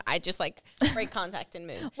long, I just like break contact and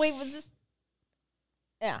move. Wait, was this?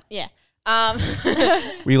 Yeah. Yeah.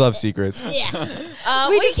 We love secrets. Yeah.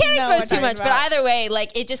 We We just can't know expose what too we're much, talking but about. either way,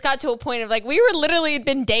 like it just got to a point of like we were literally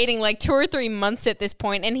been dating like 2 or 3 months at this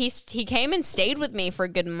point, and he came and stayed with me for a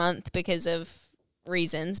good month because of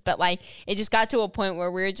reasons, but like it just got to a point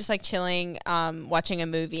where we were just like chilling, watching a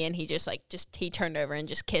movie, and he he turned over and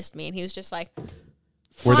just kissed me, and he was just like,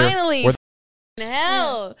 Were there- finally, were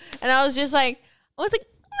hell, and I was just like, oh my god,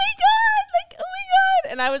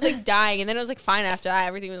 and I was like dying, and then it was like fine after that,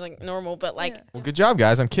 everything was like normal, but like. Well, good job,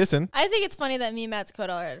 guys. I'm kissing. I think it's funny that me and Matt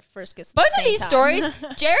Dakota are at first kiss. at Both the of same these time. stories,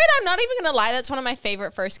 Jared, I'm not even gonna lie, that's one of my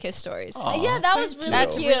favorite first kiss stories. Aw, Yeah, that was thank really you.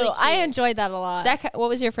 That's cute. really I cute. enjoyed that a lot. Zach, what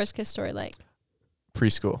was your first kiss story like?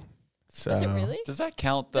 Preschool. So. Was it really? Does that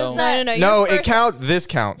count though? No. No, your it first- counts. This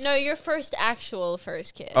counts. No, your first actual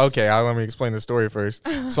first kiss. Okay, let me explain the story first.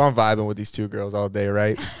 So I'm vibing with these two girls all day,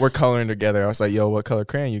 right? We're coloring together. I was like, yo, what color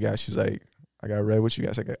crayon you got? She's like, I got red. What you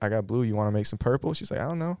got? I got blue. You want to make some purple? She's like, I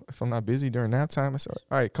don't know. If I'm not busy during nap time. I said,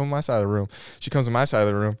 all right, come to my side of the room. She comes to my side of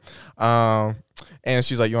the room. And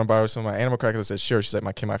she's like, you want to borrow some of my animal crackers? I said, sure. She's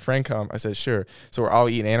like, can my friend come? I said, sure. So we're all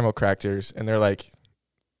eating animal crackers. And they're like,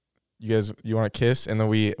 you want to kiss? And then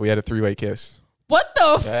we had a 3-way kiss. What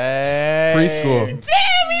the Dang. Preschool.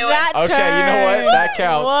 damn you? That Okay, you know what? That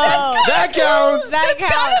counts. Whoa. That counts. That That's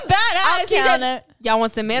kind counts. of badass. I'll He count said, it. y'all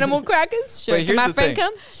want some animal crackers? Sure. Wait, Can here's my the friend thing.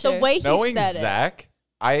 come? Sure. The way he Knowing said it. Zach,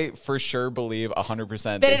 I for sure believe 100%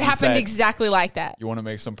 that it he happened said, exactly like that. You want to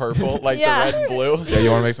make some purple, like Yeah. the red and blue? Yeah, you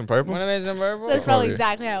want to make some purple? Want to make some purple? That's probably Over.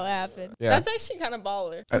 exactly how it happened. Yeah. That's actually kind of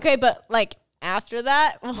baller. Okay, but like after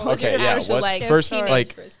that, What was Okay, your yeah, first, what's like, first, teenage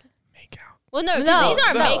like- first kiss? Make out. Well, no, 'cause No, these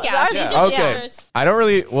aren't no, makeouts. ours These is are Okay. just I don't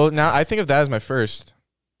really. Well, now I think of that as my first,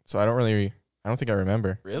 so I don't think I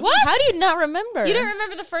remember. Really? What? how do you not remember? You don't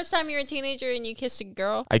remember the first time you were a teenager and you kissed a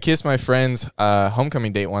girl? I kissed my friend's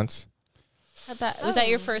homecoming date once. Was that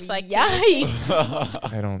your first like? teenage-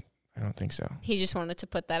 Yikes! I don't I don't think so. He just wanted to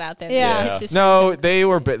put that out there. Yeah. His sister No, was they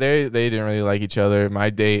didn't really like each other. My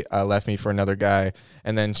date left me for another guy,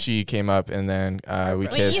 and then she came up, and then we Wait,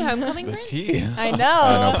 kissed. you homecoming The friends? tea. I know.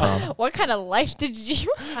 no problem. What kind of life did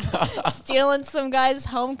you have? Stealing some guy's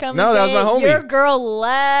homecoming? No, that was my date? homie. Your girl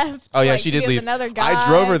left. Oh, yeah, like, she to did be leave. with Another guy. I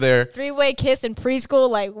drove her there. 3-way kiss in preschool.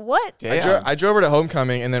 Like what? I drove her to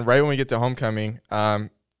homecoming, and then right when we get to homecoming,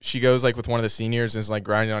 she goes like with one of the seniors and is like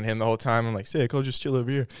grinding on him the whole time. I'm like, sick, I'll just chill over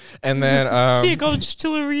here. And then Go just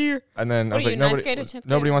chill over here. and then I was What are like, you, ninth nobody grade or 10th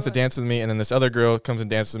nobody grade wants or to what? dance with me. And then this other girl comes and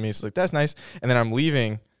dances with me. She's like, that's nice. And then I'm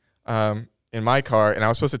leaving in my car, and I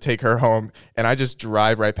was supposed to take her home, and I just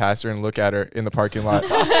drive right past her and look at her in the parking lot,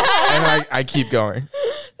 and I keep going.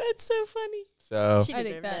 That's so funny. So She I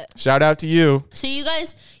deserved think it. shout out to you. So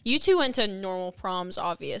you two went to normal proms,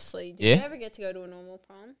 obviously. Did Yeah. you ever get to go to a normal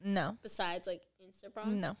prom No. besides like Insta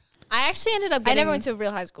prom? No. I actually ended up I getting. never went to a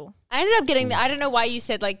real high school. I ended up getting. I don't know why you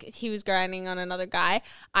said like he was grinding on another guy.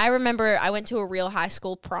 I remember I went to a real high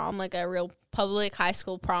school prom, like a real public high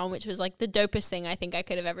school prom, which was like the dopest thing I think I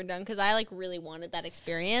could have ever done because I like really wanted that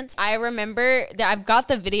experience. I remember that I've got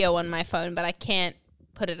the video on my phone, but I can't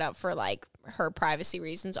put it up for like her privacy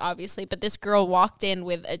reasons, obviously. But this girl walked in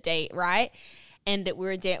with a date, right? And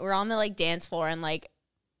we're on the like dance floor, and like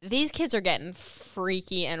these kids are getting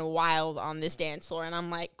freaky and wild on this dance floor, and I'm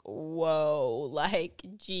like, whoa, like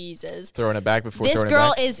Jesus. Throwing it back before This throwing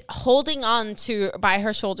girl it back. is holding on to by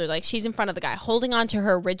her shoulder, like she's in front of the guy, holding on to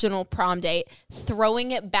her original prom date, throwing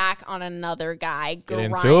it back on another guy. Get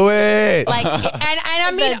into it. Like, and I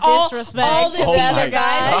The mean, all disrespect the to Oh senior my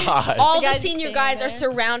guys, God. all The the guys senior standing guys are there.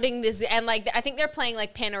 surrounding this, and like I think they're playing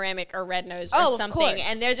like Panoramic or Red Nose or Oh, of something, course.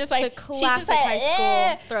 and they're just like The she's just classic high school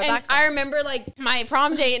 "Eh." throwback And song. I remember like my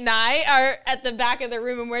prom date and I are at the back of the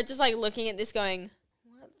room, and we're just like looking at this, going,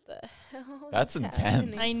 "What the hell?" That's is intense.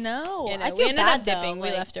 happening?" I know. You know, I feel we ended bad up dipping. Though. We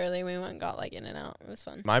like, left early. We went and got like in and out. It was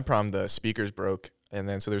fun. My prom, the speakers broke, and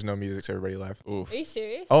then so there's no music, so everybody left. Oof. Are you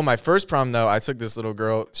serious? Oh, my first prom though, I took this little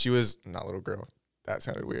girl. She was not little girl. That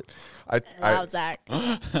sounded weird. Wow, Zach.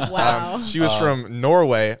 Wow. She was from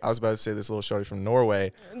Norway. I was about to say this little shorty from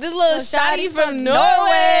Norway, This little shawty shawty from from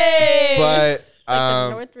Norway. but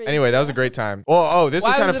North Ridge. anyway, that was a great time. Oh, this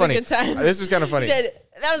was Why kind was of it a funny. good time? This was kind of funny. He said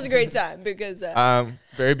that was a great time because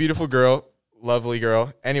Very beautiful girl, lovely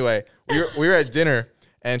girl. Anyway, we were at dinner,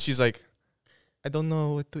 and she's like, I don't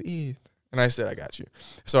know what to eat. And I said, I got you.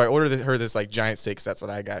 So I ordered her this like giant steak, 'cause that's what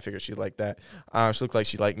I got. I figured she'd like that. She looked like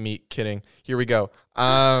she liked meat. Kidding. Here we go.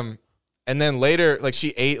 And then later, like she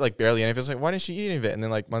ate like barely any of it. I was like, why didn't she eat any of it? And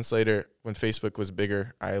then like months later, when Facebook was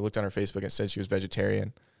bigger, I looked on her Facebook and it said she was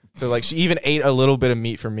vegetarian. So like she even ate a little bit of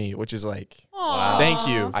meat for me, which is like, Wow. thank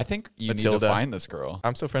you. I think you need Matilda. to find this girl.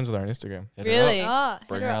 I'm still friends with her on Instagram. Hit her Really? up. Ah,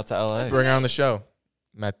 Bring hit her her out to LA. Bring her on the show,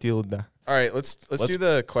 Matilda. All right, let's do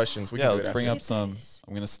the questions. We Yeah, can do let's it bring after. up some.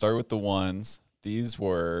 I'm gonna start with the ones. These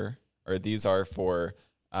are for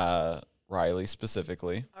Riley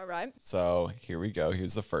specifically. All right. So here we go.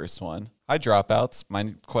 Here's the first one. Hi, dropouts.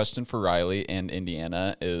 My question for Riley and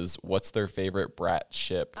Indiana is, what's their favorite brat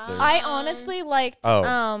ship? I honestly liked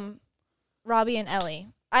Oh. Robbie and Ellie.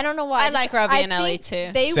 I don't know why. I like Robbie and Ellie, think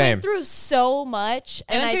too. They Same. went through so much.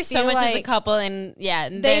 They and went I through so feel much as a like couple, and yeah,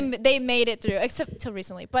 and They made it through, except till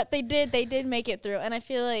recently. But they did make it through, and I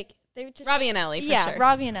feel like they were just Robbie and Ellie, for yeah, sure.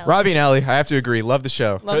 Robbie and Ellie. Robbie and Ellie, I have to agree. Love the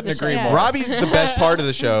show. Love Couldn't the agree show. more. Robbie's the best part of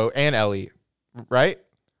the show, and Ellie, right?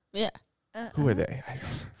 Yeah. Who are they?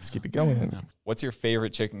 Let's keep it going. What's your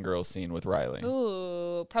favorite Chicken Girl scene with Riley?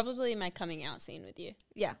 Ooh, probably my coming out scene with you.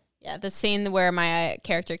 Yeah. Yeah, the scene where my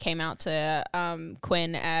character came out to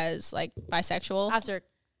Quinn as like bisexual After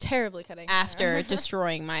terribly cutting her after hair.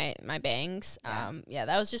 destroying my bangs. Yeah,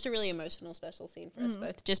 that was just a really emotional special scene for us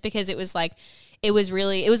both. Just because it was like, it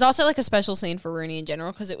was also like a special scene for Rooney in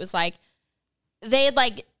general, because it was like they had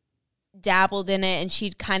like dabbled in it, and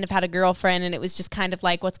she'd kind of had a girlfriend, and it was just kind of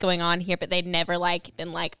like, what's going on here? But they'd never like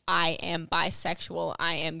been like, I am bisexual,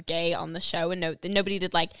 I am gay on the show, and nobody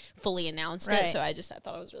did like fully announced Right. it. So I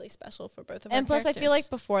thought it was really special for both of our And plus, I feel characters. like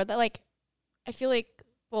before that, like, I feel like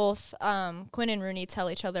both Quinn and Rooney tell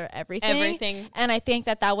each other everything. And I think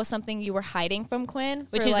that was something you were hiding from Quinn,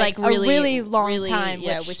 which for is like a really, really long time.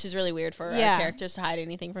 Yeah, which is really weird for our Yeah. characters to hide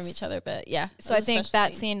anything from each other. But yeah, so it I was a think special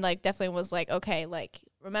that scene like definitely was like, okay, like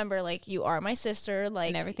remember, like you are my sister, like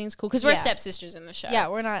and everything's cool because we're Yeah. stepsisters in the show. yeah,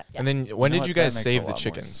 we're not. And then when You know did you what? That guys makes save a the lot more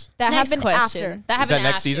chickens? That Next happened question. after. That Is that happened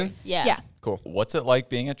next after. season? Yeah. Yeah. Cool. What's it like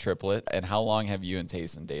being a triplet, and how long have you and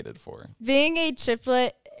Tayson dated for? Being a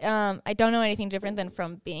triplet, I don't know anything different than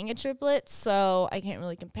from being a triplet, so I can't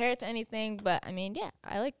really compare it to anything. But I mean, yeah,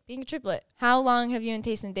 I like being a triplet. How long have you and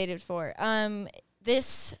Tayson dated for?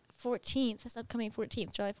 This 14th, this upcoming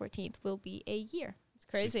 14th, July 14th, will be a year. It's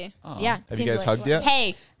crazy. Oh. Yeah. Have seems you guys like hugged yet?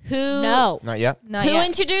 Hey, who? No. Not yet. Not Who yet.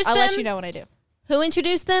 introduced I'll them? let you know when I do. Who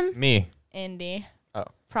introduced them? Me. Indy. Oh.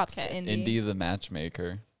 Props to Okay. Indy. Indy the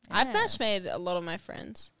matchmaker. I've Yes. match made a lot of my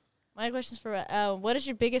friends. My question's for what is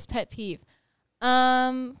your biggest pet peeve?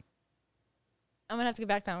 I'm gonna have to get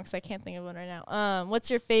back to that one because I can't think of one right now. What's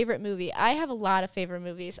your favorite movie? I have a lot of favorite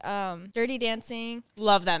movies. Dirty Dancing.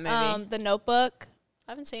 Love that movie. The Notebook.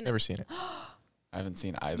 I haven't seen Never it. seen it. I haven't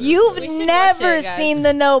seen either. You've We should watch never it, guys. seen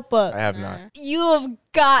The Notebook. I have not. You have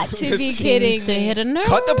got to Just be seems kidding To me. hit a nerve.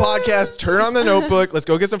 Cut the podcast. Turn on the Notebook. Let's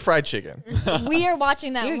go get some fried chicken. We are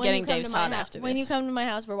watching that You're when getting you come Dave's to my hot house. after When you this. come to my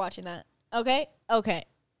house, we're watching that. Okay? Okay.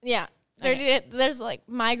 Yeah. Okay. There's like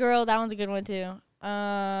My Girl. That one's a good one too.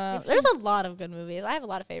 There's a lot of good movies. I have a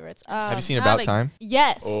lot of favorites. Have you seen how About to- Time?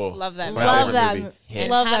 Yes. Oh. Love that It's movie. my Love favorite that. movie. mo- Hit.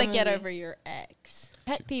 And Love how that to get movie. over your ex.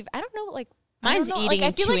 Pet peeve. I don't know. Like I Mine's don't know, eating like, I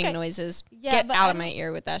and feel chewing like noises. Yeah, Get but out I of my don't-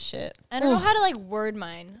 ear with that shit. I don't know how to like word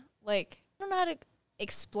mine. Like I don't know how to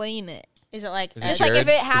explain it. Is it like Is Just it like Jared?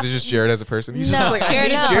 if it Is happens- it just Jared as a person? He's No. just like, I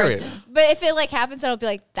Jared hate is a Jared. person. But if it like happens, then I'll be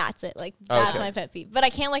like, that's it. Like that's Okay. my pet peeve. But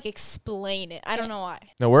I can't like explain it. I don't know why.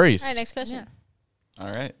 No worries. All right, next question. Yeah.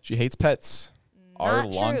 All right. She hates pets. Are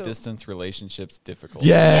Not long true. distance relationships difficult?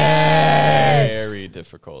 Yes. Very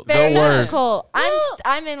difficult. Very The worst. difficult. Well,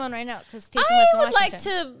 I'm in one right now because Taysom lives in I would like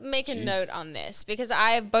Washington. to make a Jeez. note on this because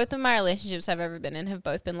both of my relationships I've ever been in have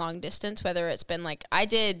both been long distance. Whether it's been like I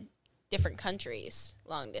did different countries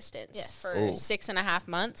long distance Yes. for Oh. 6.5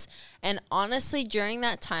 months, and honestly, during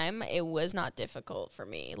that time, it was not difficult for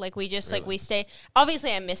me. Like we just like we stay.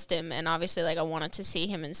 Obviously, I missed him, and obviously, like I wanted to see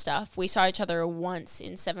him and stuff. We saw each other once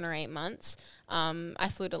in 7 or 8 months. I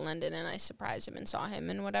flew to London and I surprised him and saw him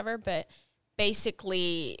and whatever, but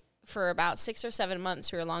basically for about 6 or 7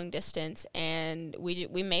 months we were long distance and we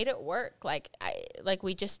made it work.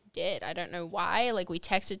 We just did. I don't know why. Like we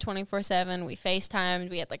texted 24/7, we FaceTimed,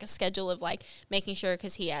 we had like a schedule of like making sure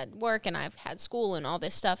because he had work and I've had school and all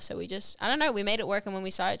this stuff. So we just, I don't know, we made it work, and when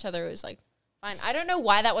we saw each other it was like fine. I don't know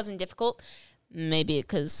why that wasn't difficult. Maybe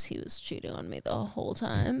because he was cheating on me the whole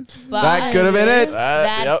time. But That could have been it.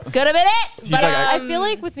 that Yep. could have been it. He's But, like, I feel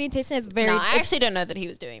like with me and Taysom, it's very. no, I actually don't know that he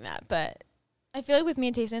was doing that, but I feel like with me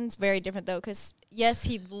and Taysom, it's very different though, because yes,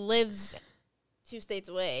 he lives 2 states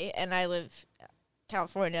away, and I live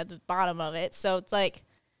California at the bottom of it. So it's like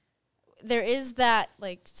there is that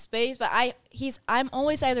like space, but I'm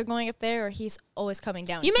always either going up there or he's always coming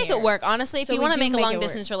down. you make here. it work. Honestly, if So you we want to do make a make it long work.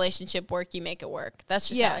 distance relationship work, you make it work. That's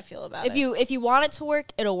just how I feel about it. If you want it to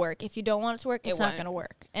work, it'll work. If you don't want it to work, it's It not won't. gonna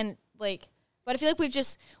work. And like, but I feel like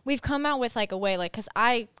we've come out with like a way, like, cause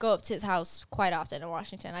I go up to his house quite often in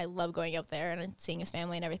Washington. I love going up there and seeing his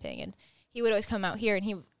family and everything. And he would always come out here,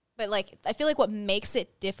 but like I feel like what makes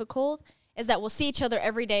it difficult is that we'll see each other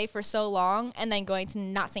every day for so long and then going to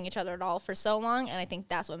not seeing each other at all for so long. And I think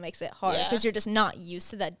that's what makes it hard Yeah. because you're just not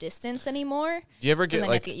used to that distance anymore. Do you ever So get then you have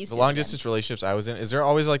like to get used the to it long again. distance relationships I was in? Is there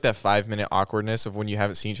always like that 5-minute awkwardness of when you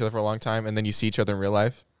haven't seen each other for a long time and then you see each other in real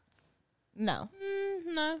life? No.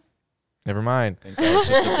 no. Never mind. I think that was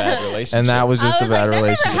just a bad relationship. And that was just I a was bad like, that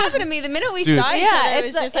relationship. never happened to me. The minute we Dude. saw each other, it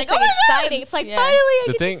was just like, oh my exciting. God. It's like Yeah. finally I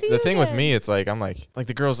The get thing, to see the you thing with again. me, it's like I'm like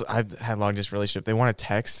the girls I've had long distance relationship. They want to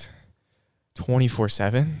text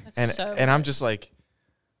 24/7, That's so and I'm weird. just like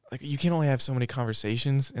you can only have so many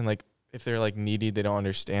conversations, and like if they're like needy, they don't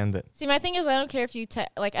understand that. See, my thing is, I don't care if you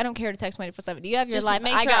I don't care to text 24/7. Do you have your Just life?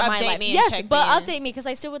 make I sure got to my update life. me and Yes, check but me in. update me because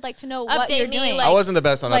I still would like to know what Update you're me, doing. like- I wasn't the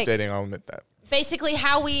best on like- updating. I'll admit that. Basically,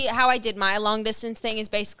 how I did my long distance thing is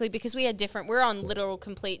basically because we're on literal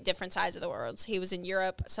complete different sides of the world. He was in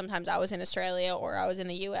Europe. Sometimes I was in Australia or I was in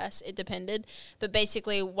the US. It depended. But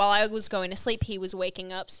basically, while I was going to sleep, he was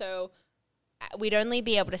waking up. So we'd only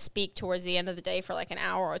be able to speak towards the end of the day for like an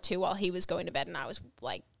hour or two while he was going to bed. And I was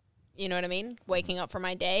like, you know what I mean? Waking up for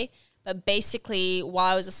my day. But basically,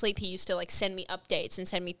 while I was asleep, he used to like send me updates and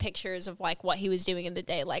send me pictures of like what he was doing in the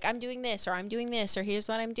day. Like, I'm doing this or I'm doing this or here's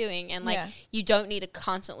what I'm doing. And like, Yeah. you don't need to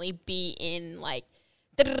constantly be in like,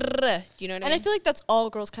 do you know what I mean? And I feel like that's all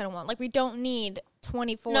girls kind of want. Like, we don't need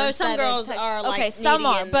 24. No, some girls are, like, okay, some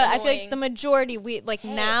needy are, and but I feel annoying. like the majority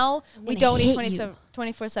now we don't need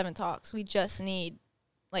 24/7 talks. We just need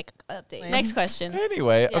like updates. Next question.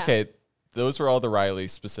 Anyway, Yeah. okay. Those were all the Riley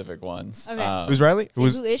specific ones. Okay. Who's Riley? Who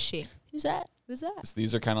is she? Who's that? Who's that? So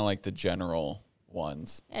these are kind of like the general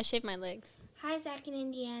ones. I shaved my legs. Hi, Zach in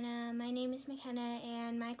Indiana. My name is McKenna,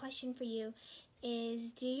 and my question for you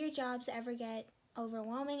is, do your jobs ever get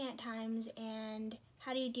overwhelming at times, and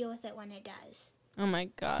how do you deal with it when it does? Oh my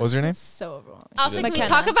god. What was her name? So overwhelming. Also, can we McKenna.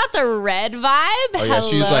 talk about the red vibe? Oh yeah,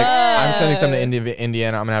 she was like, I'm sending something to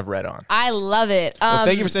Indiana. I'm gonna have red on. I love it. Well,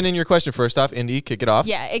 thank you for sending your question. First off, Indy, kick it off.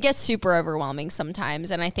 Yeah, it gets super overwhelming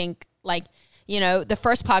sometimes. And I think, like, you know, the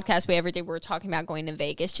first podcast we ever did, we were talking about going to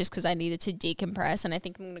Vegas just because I needed to decompress. And I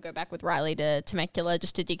think I'm going to go back with Riley to Temecula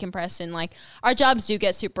just to decompress. And, like, our jobs do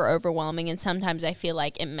get super overwhelming. And sometimes I feel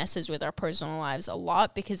like it messes with our personal lives a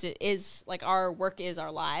lot because it is, like, our work is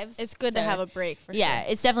our lives. It's good to have a break for sure. Yeah,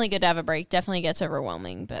 it's definitely good to have a break. Definitely gets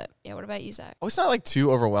overwhelming. But, yeah, what about you, Zach? Oh, it's not like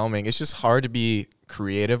too overwhelming. It's just hard to be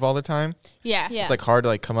creative all the time. Yeah. Yeah. It's like hard to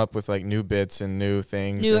like come up with like new bits and new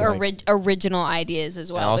things. New and, like, original ideas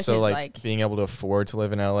as well. and also because, like being able to afford to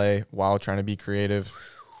live in LA while trying to be creative.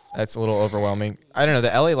 That's a little overwhelming. I don't know. The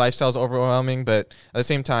LA lifestyle is overwhelming, but at the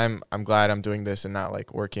same time, I'm glad I'm doing this and not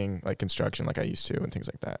like working like construction like I used to and things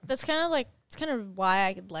like that. That's kind of like, it's kind of why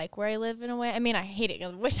I like where I live in a way. I mean, I hate it. I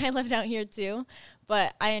wish I lived out here too,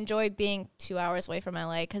 but I enjoy being 2 hours away from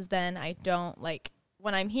LA because then I don't like,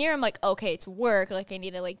 when I'm here, I'm like, okay, it's work. Like I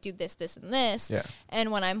need to like do this, this, and this. Yeah.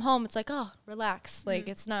 And when I'm home, it's like, oh, relax. Like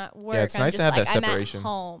it's not work. Yeah, it's I'm nice to just, have like, that separation. I'm at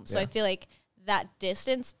home. So Yeah. I feel like that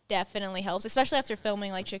distance definitely helps, especially after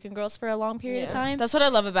filming like Chicken Girls for a long period of time. That's what I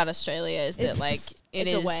love about Australia is that It's like just-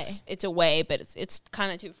 it's it's a way, but it's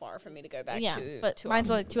kind of too far for me to go back Yeah, to. but to mine's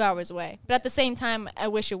only 2 hours away. But at the same time, I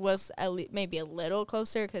wish it was maybe a little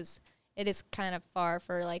closer because it is kind of far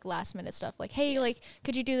for like last minute stuff. Like, hey, like,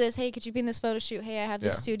 could you do this? Hey, could you be in this photo shoot? Hey, I have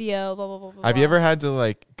this Yeah. studio. Blah blah blah blah. Have you blah. ever had to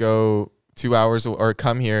like go 2 hours or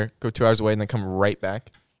come here, go 2 hours away, and then come right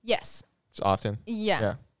back? Yes. Just often. Yeah.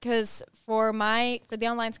 Yeah. Because for the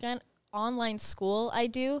online school I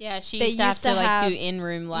do. yeah, she they used to have used to to like have- do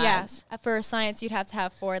in-room labs. Yes. For science, you'd have to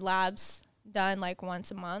have 4 labs done like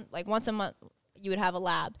once a month. Like once a month, you would have a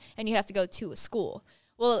lab, and you'd have to go to a school.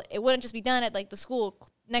 Well, it wouldn't just be done at like the school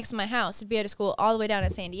next to my house. It'd be at a school all the way down in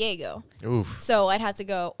San Diego. Oof. So I'd have to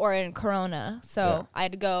go, or in Corona. So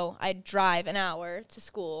Yeah. I'd drive an hour to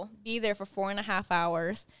school, be there for 4.5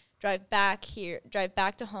 hours, drive back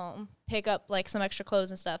to home, pick up like some extra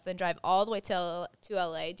clothes and stuff, then drive all the way to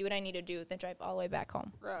LA, do what I need to do, then drive all the way back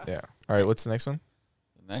home. Yeah. All right. What's the next one?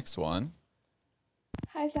 The next one.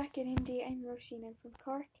 Hi Zach and Indy, I'm Roisin, I'm from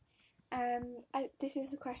Cork. This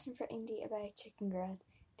is a question for Indy about Chicken Girls.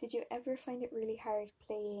 Did you ever find it really hard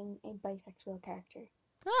playing a bisexual character?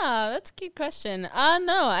 Oh, that's a good question.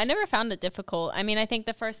 No, I never found it difficult. I mean, I think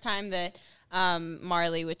the first time that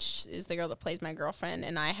Marley, which is the girl that plays my girlfriend,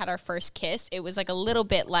 and I had our first kiss, it was like a little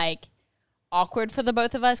bit like awkward for the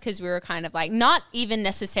both of us because we were kind of like, not even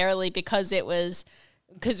necessarily because we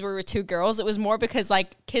were two girls. It was more because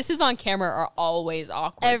like kisses on camera are always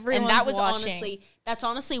awkward. Everyone's and that was watching.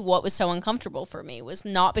 honestly what was so uncomfortable for me, was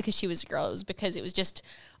not because she was a girl. It was because it was just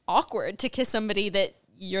awkward to kiss somebody that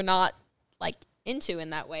you're not like into in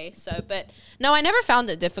that way. So, but no, I never found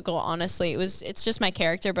it difficult, honestly. It's just my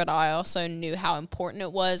character, but I also knew how important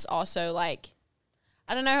it was. Also, like,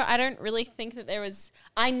 I don't know, I don't really think that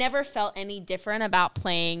I never felt any different about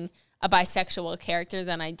playing a bisexual character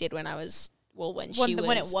than I did when I was, when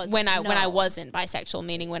I wasn't bisexual,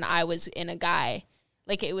 meaning when I was in a guy,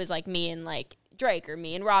 like it was like me and like Drake or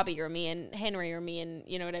me and Robbie or me and Henry or me and,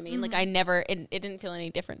 you know what I mean? Like I never, it didn't feel any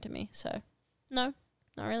different to me. So no,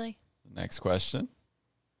 not really. Next question.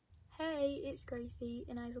 Hey, it's Gracie,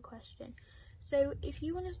 and I have a question. So, if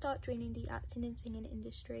you want to start joining the acting and singing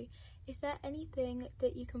industry, is there anything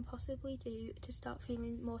that you can possibly do to start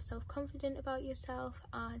feeling more self-confident about yourself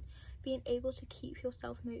and being able to keep your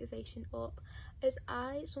self-motivation up? As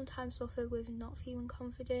I sometimes suffer with not feeling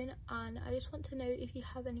confident, and I just want to know if you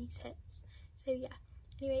have any tips. So, yeah.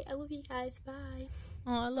 Anyway, I love you guys. Bye.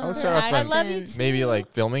 Oh, I I love would start off by I love you too. maybe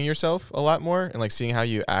like filming yourself a lot more and like seeing how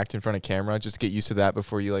you act in front of camera, just to get used to that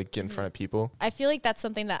before you like get in front of people. I feel like that's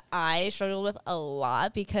something that I struggled with a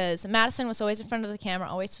lot because Madison was always in front of the camera,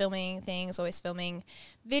 always filming things, always filming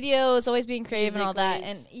videos, always being creative and all that.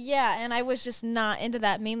 And and I was just not into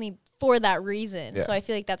that mainly for that reason. Yeah. So I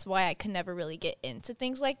feel like that's why I could never really get into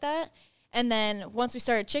things like that. And then once we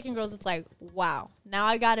started Chicken Girls, it's like, wow, now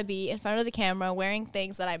I got to be in front of the camera wearing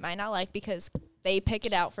things that I might not like because they pick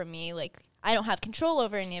it out for me. Like, I don't have control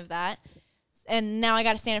over any of that. And now I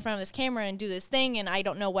got to stand in front of this camera and do this thing, and I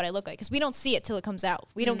don't know what I look like because we don't see it till it comes out.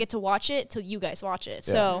 We don't get to watch it till you guys watch it.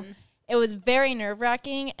 Yeah. So it was very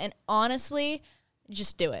nerve-wracking, and honestly,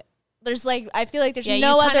 just do it. There's like, I feel like there's no you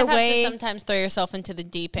kind other of have way. to sometimes throw yourself into the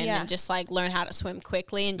deep end and just like learn how to swim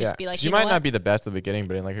quickly and just be like, 'Cause you might not be the best at the beginning,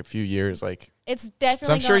 but in like a few years, like, It's 'cause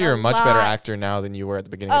definitely I'm sure gone you're a much better lot- actor now than you were at the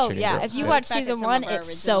beginning Oh of Chicken yeah, Girls. if you Yeah. watch Back at season some of 1, our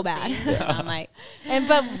it's so original bad. scenes, and I'm like,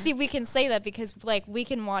 But see, we can say that because like we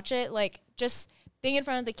can watch it like just being in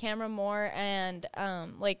front of the camera more and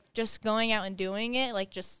like just going out and doing it,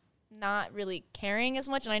 like just not really caring as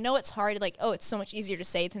much. And I know it's hard, like, oh, it's so much easier to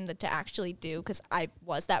say than to actually do, because I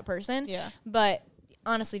was that person. Yeah. But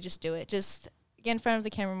honestly, just do it. Just get in front of the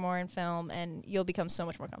camera more and film, and you'll become so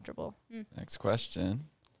much more comfortable. Next question.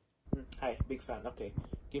 Hi, big fan. Okay.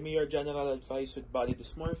 Give me your general advice with body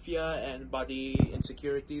dysmorphia and body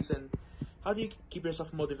insecurities, and how do you keep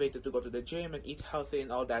yourself motivated to go to the gym and eat healthy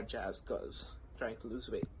and all that jazz, because trying to lose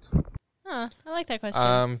weight. I like that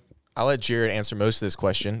question. I'll let Jared answer most of this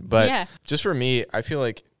question, but just for me, I feel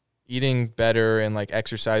like eating better and like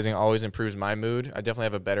exercising always improves my mood. I definitely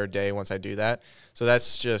have a better day once I do that. So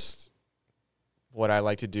that's just what I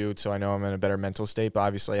like to do, so I know I'm in a better mental state. But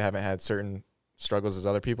obviously I haven't had certain struggles as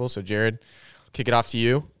other people. So Jared, kick it off to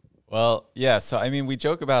you. Well, yeah. So I mean, we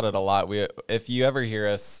joke about it a lot. If you ever hear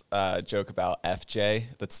us joke about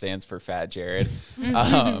FJ, that stands for Fat Jared.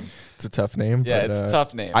 It's a tough name. Yeah, but, it's a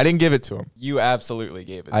tough name. I didn't give it to him. You absolutely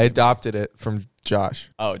gave it. I adopted it from Josh.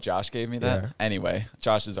 Oh, Josh gave me that? Yeah. Anyway,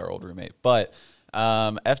 Josh is our old roommate. But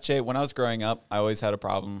FJ, when I was growing up, I always had a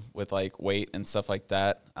problem with like weight and stuff like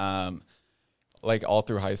that. Like all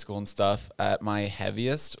through high school and stuff. At my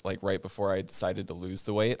heaviest, like right before I decided to lose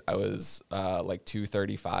the weight, I was like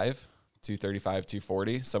 235,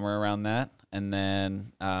 240, somewhere around that. And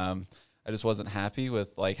then I just wasn't happy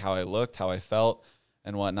with like how I looked, how I felt,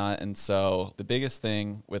 and whatnot. And so the biggest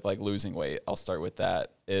thing with like losing weight, I'll start with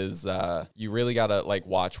that, is you really got to like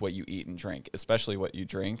watch what you eat and drink, especially what you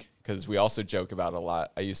drink, because we also joke about it a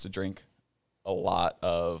lot. I used to drink a lot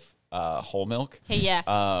of whole milk. Hey, yeah,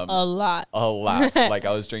 a lot. Like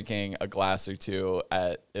I was drinking a glass or two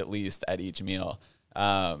at least at each meal.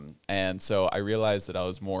 And so I realized that I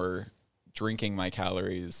was more drinking my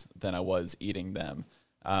calories than I was eating them.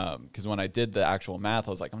 Because when I did the actual math,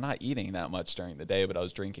 I was like, I'm not eating that much during the day, but I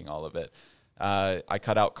was drinking all of it. I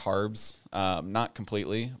cut out carbs, not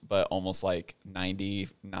completely, but almost like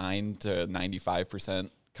 99 to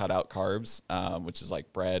 95% cut out carbs, which is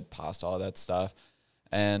like bread, pasta, all that stuff.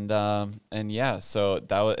 And yeah, so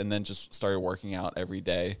that was, and then just started working out every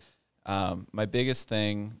day. My biggest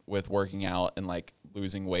thing with working out and like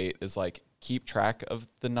losing weight is like keep track of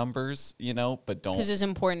the numbers, you know, but don't, because it's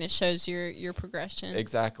important. It shows your progression.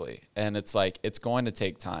 Exactly. And it's like, it's going to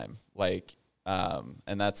take time. Like,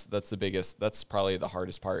 and that's the biggest, that's probably the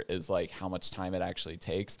hardest part, is like how much time it actually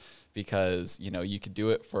takes, because, you know, you could do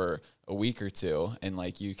it for a week or two and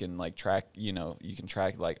like, you can like track, you know, you can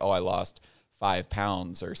track like, oh, I lost 5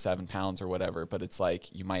 pounds or 7 pounds or whatever, but it's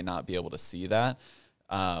like, you might not be able to see that.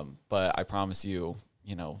 But I promise you,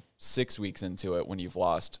 you know, 6 weeks into it, when you've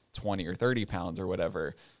lost 20 or 30 pounds or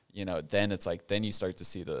whatever, you know, then it's like, then you start to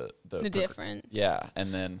see the difference. Yeah.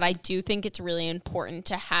 And then But I do think it's really important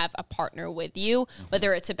to have a partner with you,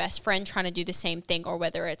 whether it's a best friend trying to do the same thing, or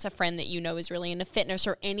whether it's a friend that you know is really into fitness,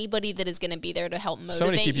 or anybody that is going to be there to help motivate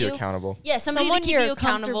Somebody to keep you accountable. Yeah, somebody Someone to keep you're you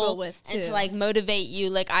accountable comfortable with, and to too. like motivate you.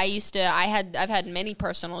 Like I've had many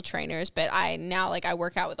personal trainers, but I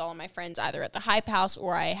work out with all of my friends either at the Hype House,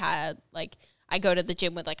 or I go to the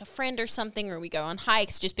gym with like a friend or something, or we go on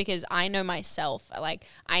hikes, just because I know myself, like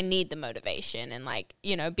I need the motivation, and like,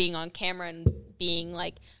 you know, being on camera and being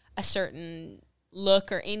like a certain look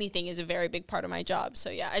or anything is a very big part of my job. So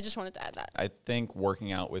yeah, I just wanted to add that. I think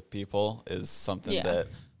working out with people is something that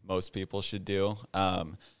most people should do.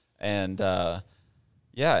 And so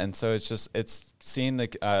it's seeing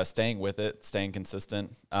the, staying with it, staying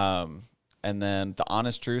consistent. And then the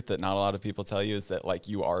honest truth that not a lot of people tell you is that like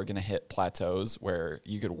you are going to hit plateaus where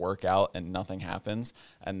you could work out and nothing happens.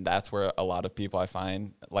 And that's where a lot of people, I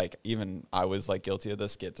find, like even I was like guilty of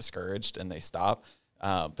this, get discouraged and they stop.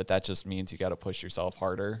 But that just means you got to push yourself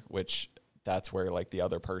harder, which that's where like the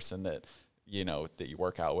other person that, you know, that you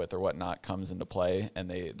work out with or whatnot comes into play, and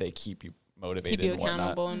they keep you motivated, Keep you and whatnot.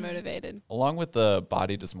 accountable and motivated. Along with the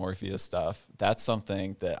body dysmorphia stuff, that's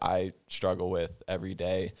something that I struggle with every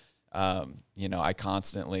day. You know, I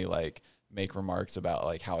constantly like make remarks about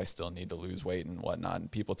like how I still need to lose weight and whatnot. And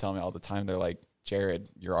people tell me all the time, they're like, Jared,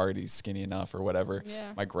 you're already skinny enough or whatever.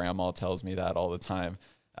 Yeah. My grandma tells me that all the time.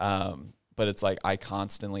 But it's like, I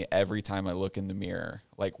constantly, every time I look in the mirror,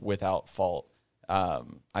 like without fault,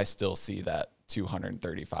 I still see that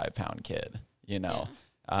 235 pound kid, you know?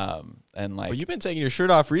 And like, Well, you've been taking your shirt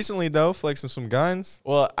off recently though, flexing some guns.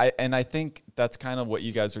 well, I think that's kind of what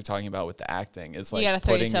you guys were talking about with the acting, is like You got to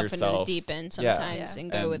throw putting yourself into the deep end sometimes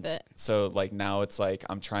and go with it. So like now it's like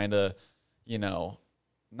I'm trying to, you know,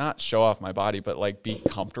 not show off my body, but like be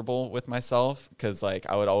comfortable with myself. Cause like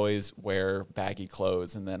I would always wear baggy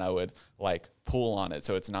clothes and then I would like pull on it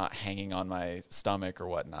so it's not hanging on my stomach or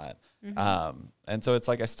whatnot. And so it's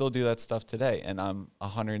like I still do that stuff today, and I'm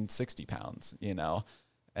 160 pounds, you know?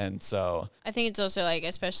 And so I think it's also like,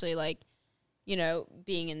 especially like, you know,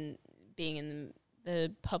 being in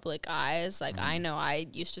the public eyes, like I know I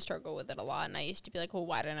used to struggle with it a lot, and I used to be like, well,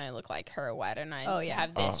 why don't I look like her? Why don't I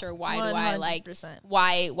have this? Or why 100%. Do I like,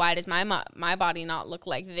 why does my body not look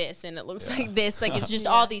like this and it looks like this? Like it's just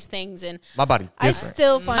all these things. And my body different. I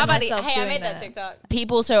still find myself hey, doing I made that TikTok.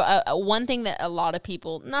 People, so one thing that a lot of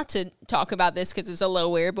people, not to talk about this because it's a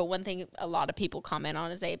little weird, but one thing a lot of people comment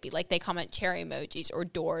on is they comment cherry emojis or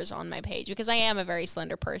doors on my page, because I am a very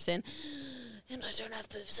slender person. And I don't have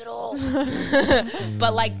boobs at all.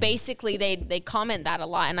 But like basically they comment that a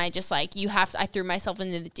lot, and I just like I threw myself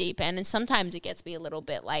into the deep end, and sometimes it gets me a little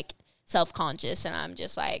bit like self-conscious, and I'm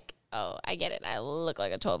just like, oh, I get it. I look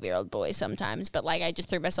like a 12-year-old boy sometimes, but like I just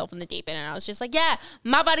threw myself in the deep end, and I was just like, yeah,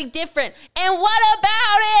 my body different. And what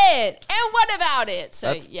about it? And what about it?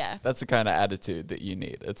 So that's the kind of attitude that you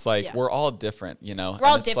need. It's like we're all different, you know. We're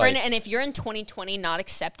all different, and if you're in 2020 not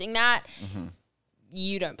accepting that,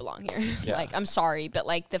 you don't belong here. Yeah. Like, I'm sorry, but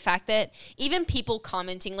like the fact that even people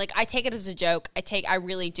commenting, like I take it as a joke. I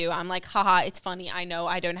really do. I'm like, haha, it's funny. I know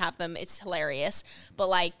I don't have them. It's hilarious. But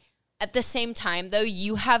like at the same time though,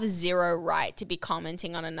 you have zero right to be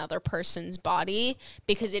commenting on another person's body,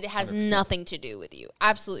 because it has 100%. Nothing to do with you.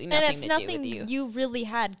 Absolutely nothing to do with you. And it's nothing you really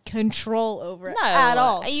had control over at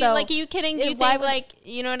all. Are you kidding? Do you think like,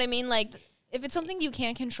 you know what I mean? Like, if it's something you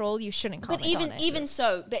can't control, you shouldn't comment on it.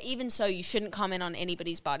 Even so, you shouldn't comment on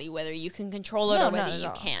anybody's body, whether you can control it or whether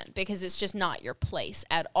you can't, because it's just not your place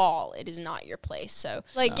at all. It is not your place. So,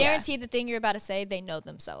 like, guaranteed the thing you're about to say, they know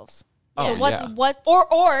themselves. Oh, so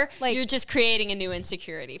or like, you're just creating a new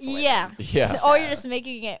insecurity for them. Yeah. Or you're just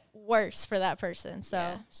making it worse for that person.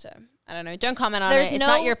 So I don't know. Don't comment on it. It's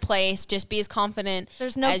not your place. Just be as confident.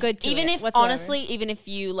 There's no good to even it if whatsoever. Honestly, even if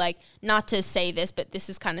you like, not to say this, but this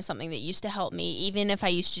is kind of something that used to help me. Even if I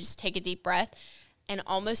used to just take a deep breath and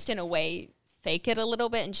almost in a way fake it a little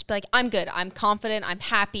bit and just be like, I'm good. I'm confident. I'm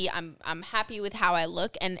happy. I'm happy with how I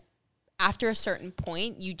look. And after a certain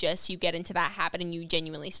point, you get into that habit and you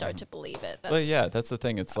genuinely start to believe it. That's the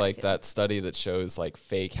thing. It's like that study that shows like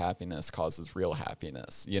fake happiness causes real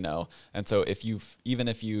happiness, you know? And so even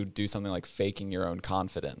if you do something like faking your own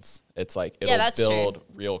confidence, it's like it'll build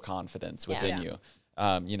real confidence within you.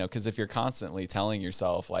 You know, because if you're constantly telling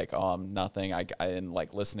yourself like, oh, I'm nothing, and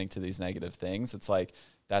like listening to these negative things, it's like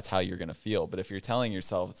that's how you're going to feel. But if you're telling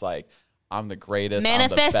yourself, it's like, I'm the greatest.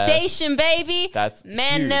 Manifestation, baby. That's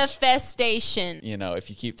manifestation. Huge. You know, if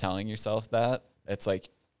you keep telling yourself that, it's like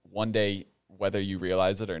one day, whether you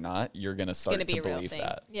realize it or not, you're going to start to believe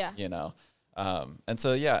that. Yeah. You know? And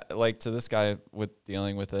so, like to this guy with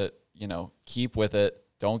dealing with it, you know, keep with it.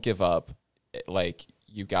 Don't give up. Like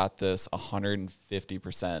you got this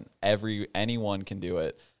 150%. Anyone can do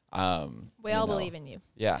it. We all believe in you.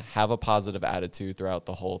 Yeah. Have a positive attitude throughout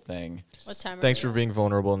the whole thing. Thanks for being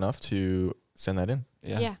vulnerable enough to send that in.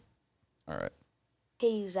 Yeah. All right.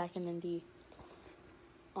 Hey, Zach and Indy.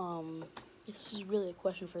 This is really a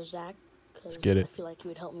question for Zach, because I feel like he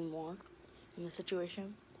would help me more in this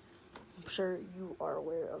situation. I'm sure you are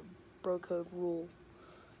aware of bro code rule.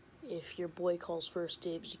 If your boy calls first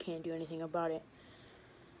dibs, you can't do anything about it.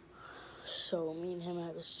 So me and him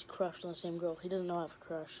have this crush on the same girl. He doesn't know I have a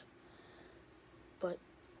crush, but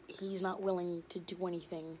he's not willing to do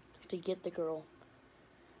anything to get the girl.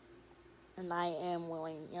 And I am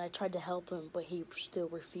willing, and I tried to help him, but he still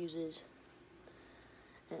refuses.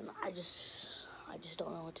 And I just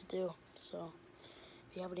don't know what to do. So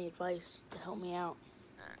if you have any advice to help me out.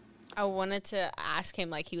 I wanted to ask him,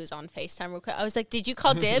 like, he was on FaceTime real quick. I was like, did you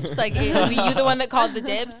call dibs? Like, were you the one that called the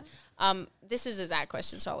dibs? This is a Zach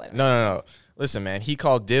question, so I'll let him answer. No. Listen, man, he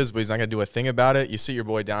called dibs, but he's not going to do a thing about it. You sit your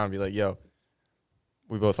boy down and be like, yo,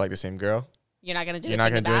 we both like the same girl. You're not going to do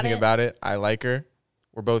anything about it. I like her.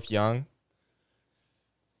 We're both young.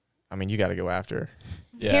 I mean, you got to go after her.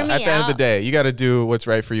 Yeah. Hear me At the end of the day, you got to do what's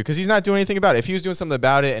right for you, because he's not doing anything about it. If he was doing something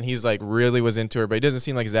about it and he's like really was into her, but he doesn't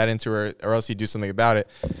seem like he's that into her, or else he'd do something about it.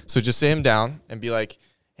 So just sit him down and be like,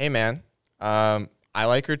 hey, man, I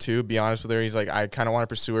like her too. Be honest with her. He's like, I kind of want to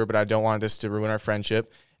pursue her, but I don't want this to ruin our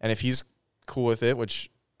friendship. And if he's cool with it,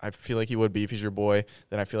 which I feel like he would be if he's your boy,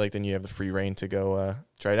 then I feel like then you have the free reign to go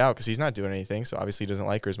try it out, because he's not doing anything. So obviously he doesn't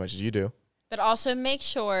like her as much as you do. But also make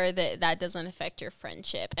sure that doesn't affect your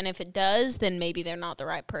friendship. And if it does, then maybe they're not the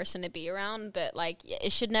right person to be around. But, like,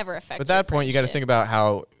 it should never affect your But at that point, you got to friendship. think about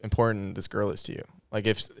how important this girl is to you. Like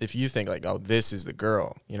if you think like, oh, this is the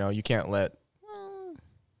girl, you know, you can't let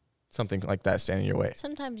something like that stand in your way.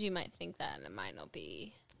 Sometimes you might think that and it might not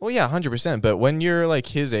be. Well, yeah, 100%. But when you're like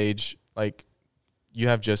his age, like you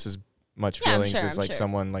have just as much feelings as like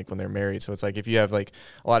someone like when they're married. So it's like if you have like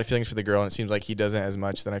a lot of feelings for the girl and it seems like he doesn't as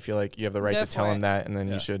much, then I feel like you have the right to tell him that, and then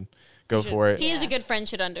you should go for it. He is a good friend,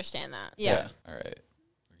 should understand that. Yeah. All right.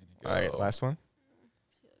 All right, last one.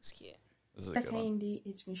 He looks cute. This is a good one. Indy,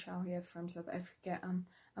 it's Michelle here from South Africa.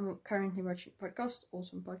 I'm currently watching podcast,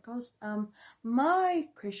 awesome podcast. My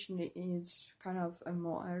question is kind of a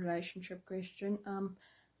more a relationship question.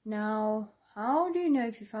 Now, how do you know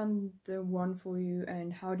if you found the one for you,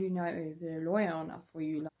 and how do you know if they're loyal enough for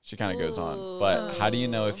you? She kind of goes on, but how do you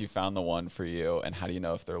know if you found the one for you, and how do you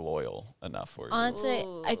know if they're loyal enough for you? Honestly,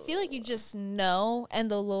 I feel like you just know, and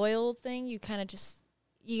the loyal thing, you kind of just,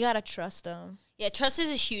 you gotta trust them. Yeah, trust is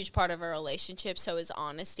a huge part of a relationship, so is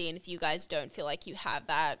honesty. And if you guys don't feel like you have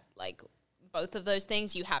that, like both of those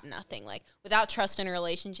things, you have nothing. Like without trust in a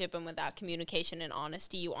relationship and without communication and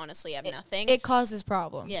honesty, you honestly have nothing. It causes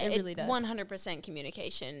problems. Yeah, it really does. 100%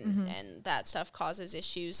 communication and that stuff causes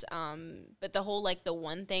issues. But the whole like the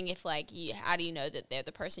one thing, if like how do you know that they're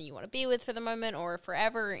the person you want to be with for the moment or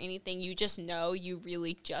forever or anything? You just know. You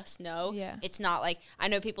really just know. Yeah. It's not like, I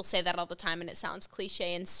know people say that all the time and it sounds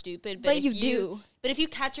cliche and stupid, But if you do. But if you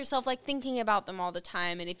catch yourself like thinking about them all the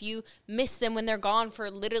time, and if you miss them when they're gone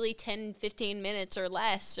for literally 10, 15 minutes or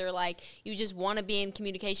less, or like you just want to be in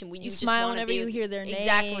communication, you just smile want to whenever be you hear their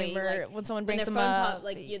exactly, name, or like, when someone when brings their them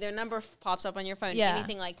phone up, their number pops up on your phone, Yeah.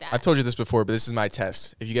 anything like that. I've told you this before, but this is my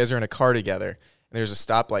test. If you guys are in a car together and there's a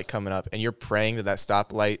stoplight coming up and you're praying that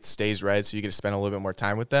stoplight stays red so you get to spend a little bit more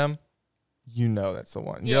time with them, you know that's the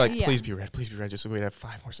one. You're like, please be red, just so we have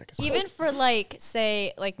 5 more seconds. Even for like,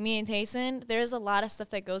 say, like me and Tayson, there's a lot of stuff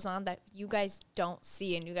that goes on that you guys don't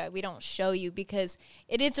see and we don't show you, because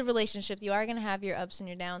it is a relationship. You are gonna have your ups and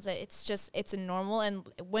your downs. It's a normal, and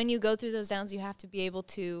when you go through those downs, you have to be able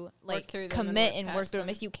to like commit and work through them.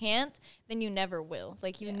 If you can't, then you never will.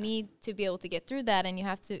 Like you need to be able to get through that, and you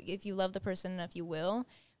have to, if you love the person enough, you will.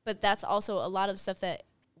 But that's also a lot of stuff that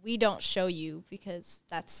we don't show you, because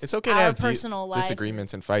that's it's okay our to have personal life.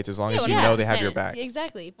 disagreements and fights as long as you know they have your back.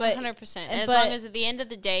 Exactly. But 100%. And as long as at the end of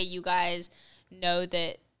the day you guys know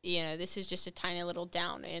that, you know, this is just a tiny little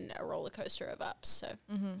down in a roller coaster of ups. So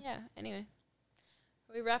yeah, anyway.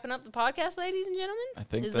 Are we wrapping up the podcast, ladies and gentlemen? I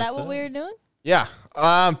think is that what we're doing? Yeah.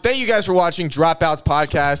 Thank you guys for watching Dropouts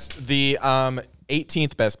Podcast, the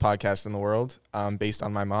 18th best podcast in the world, based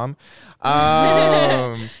on my mom.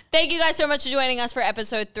 Thank you guys so much for joining us for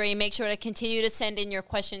episode 3. Make sure to continue to send in your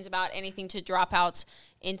questions about anything to Dropouts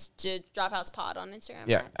Pod on Instagram.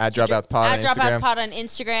 Yeah, at Dropouts Pod on Instagram. At Dropouts Pod on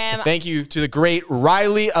Instagram. And thank you to the great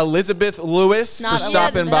Riley Elizabeth Lewis for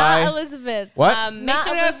stopping by. Not Elizabeth. What? Make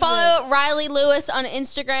sure to follow Riley Lewis on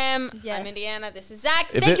Instagram. Yes. I'm Indiana. This is Zach.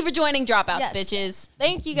 Thank you for joining Dropouts, bitches.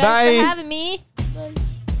 Thank you guys for having me.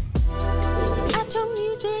 Outro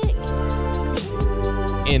music.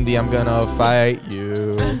 Indy, I'm gonna fight you.